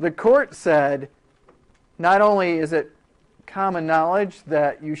 the court said, not only is it common knowledge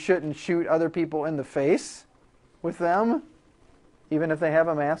that you shouldn't shoot other people in the face with them, even if they have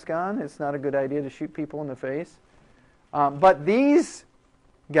a mask on, it's not a good idea to shoot people in the face. But these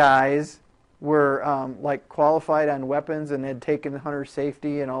guys were like qualified on weapons and had taken hunter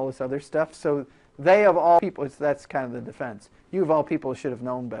safety and all this other stuff. So they of all people, that's kind of the defense. You of all people should have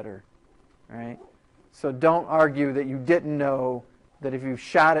known better, right? So don't argue that you didn't know that if you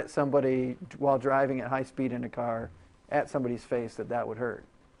shot at somebody while driving at high speed in a car at somebody's face that would hurt.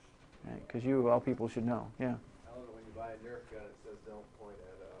 Because you, of all people, should know. Yeah. I love it when you buy a Nerf gun, it says don't point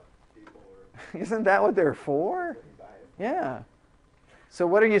at people or Isn't that what they're for? when you buy it. Yeah. So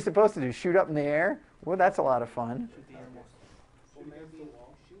what are you supposed to do? Shoot up in the air? Well, that's a lot of fun. Shoot the animals. Well, maybe you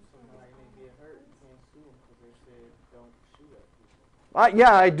shoot somebody and they get hurt. You can't sue them because they said don't shoot at people.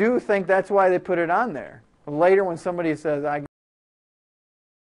 Yeah, I do think that's why they put it on there. Later when somebody says, I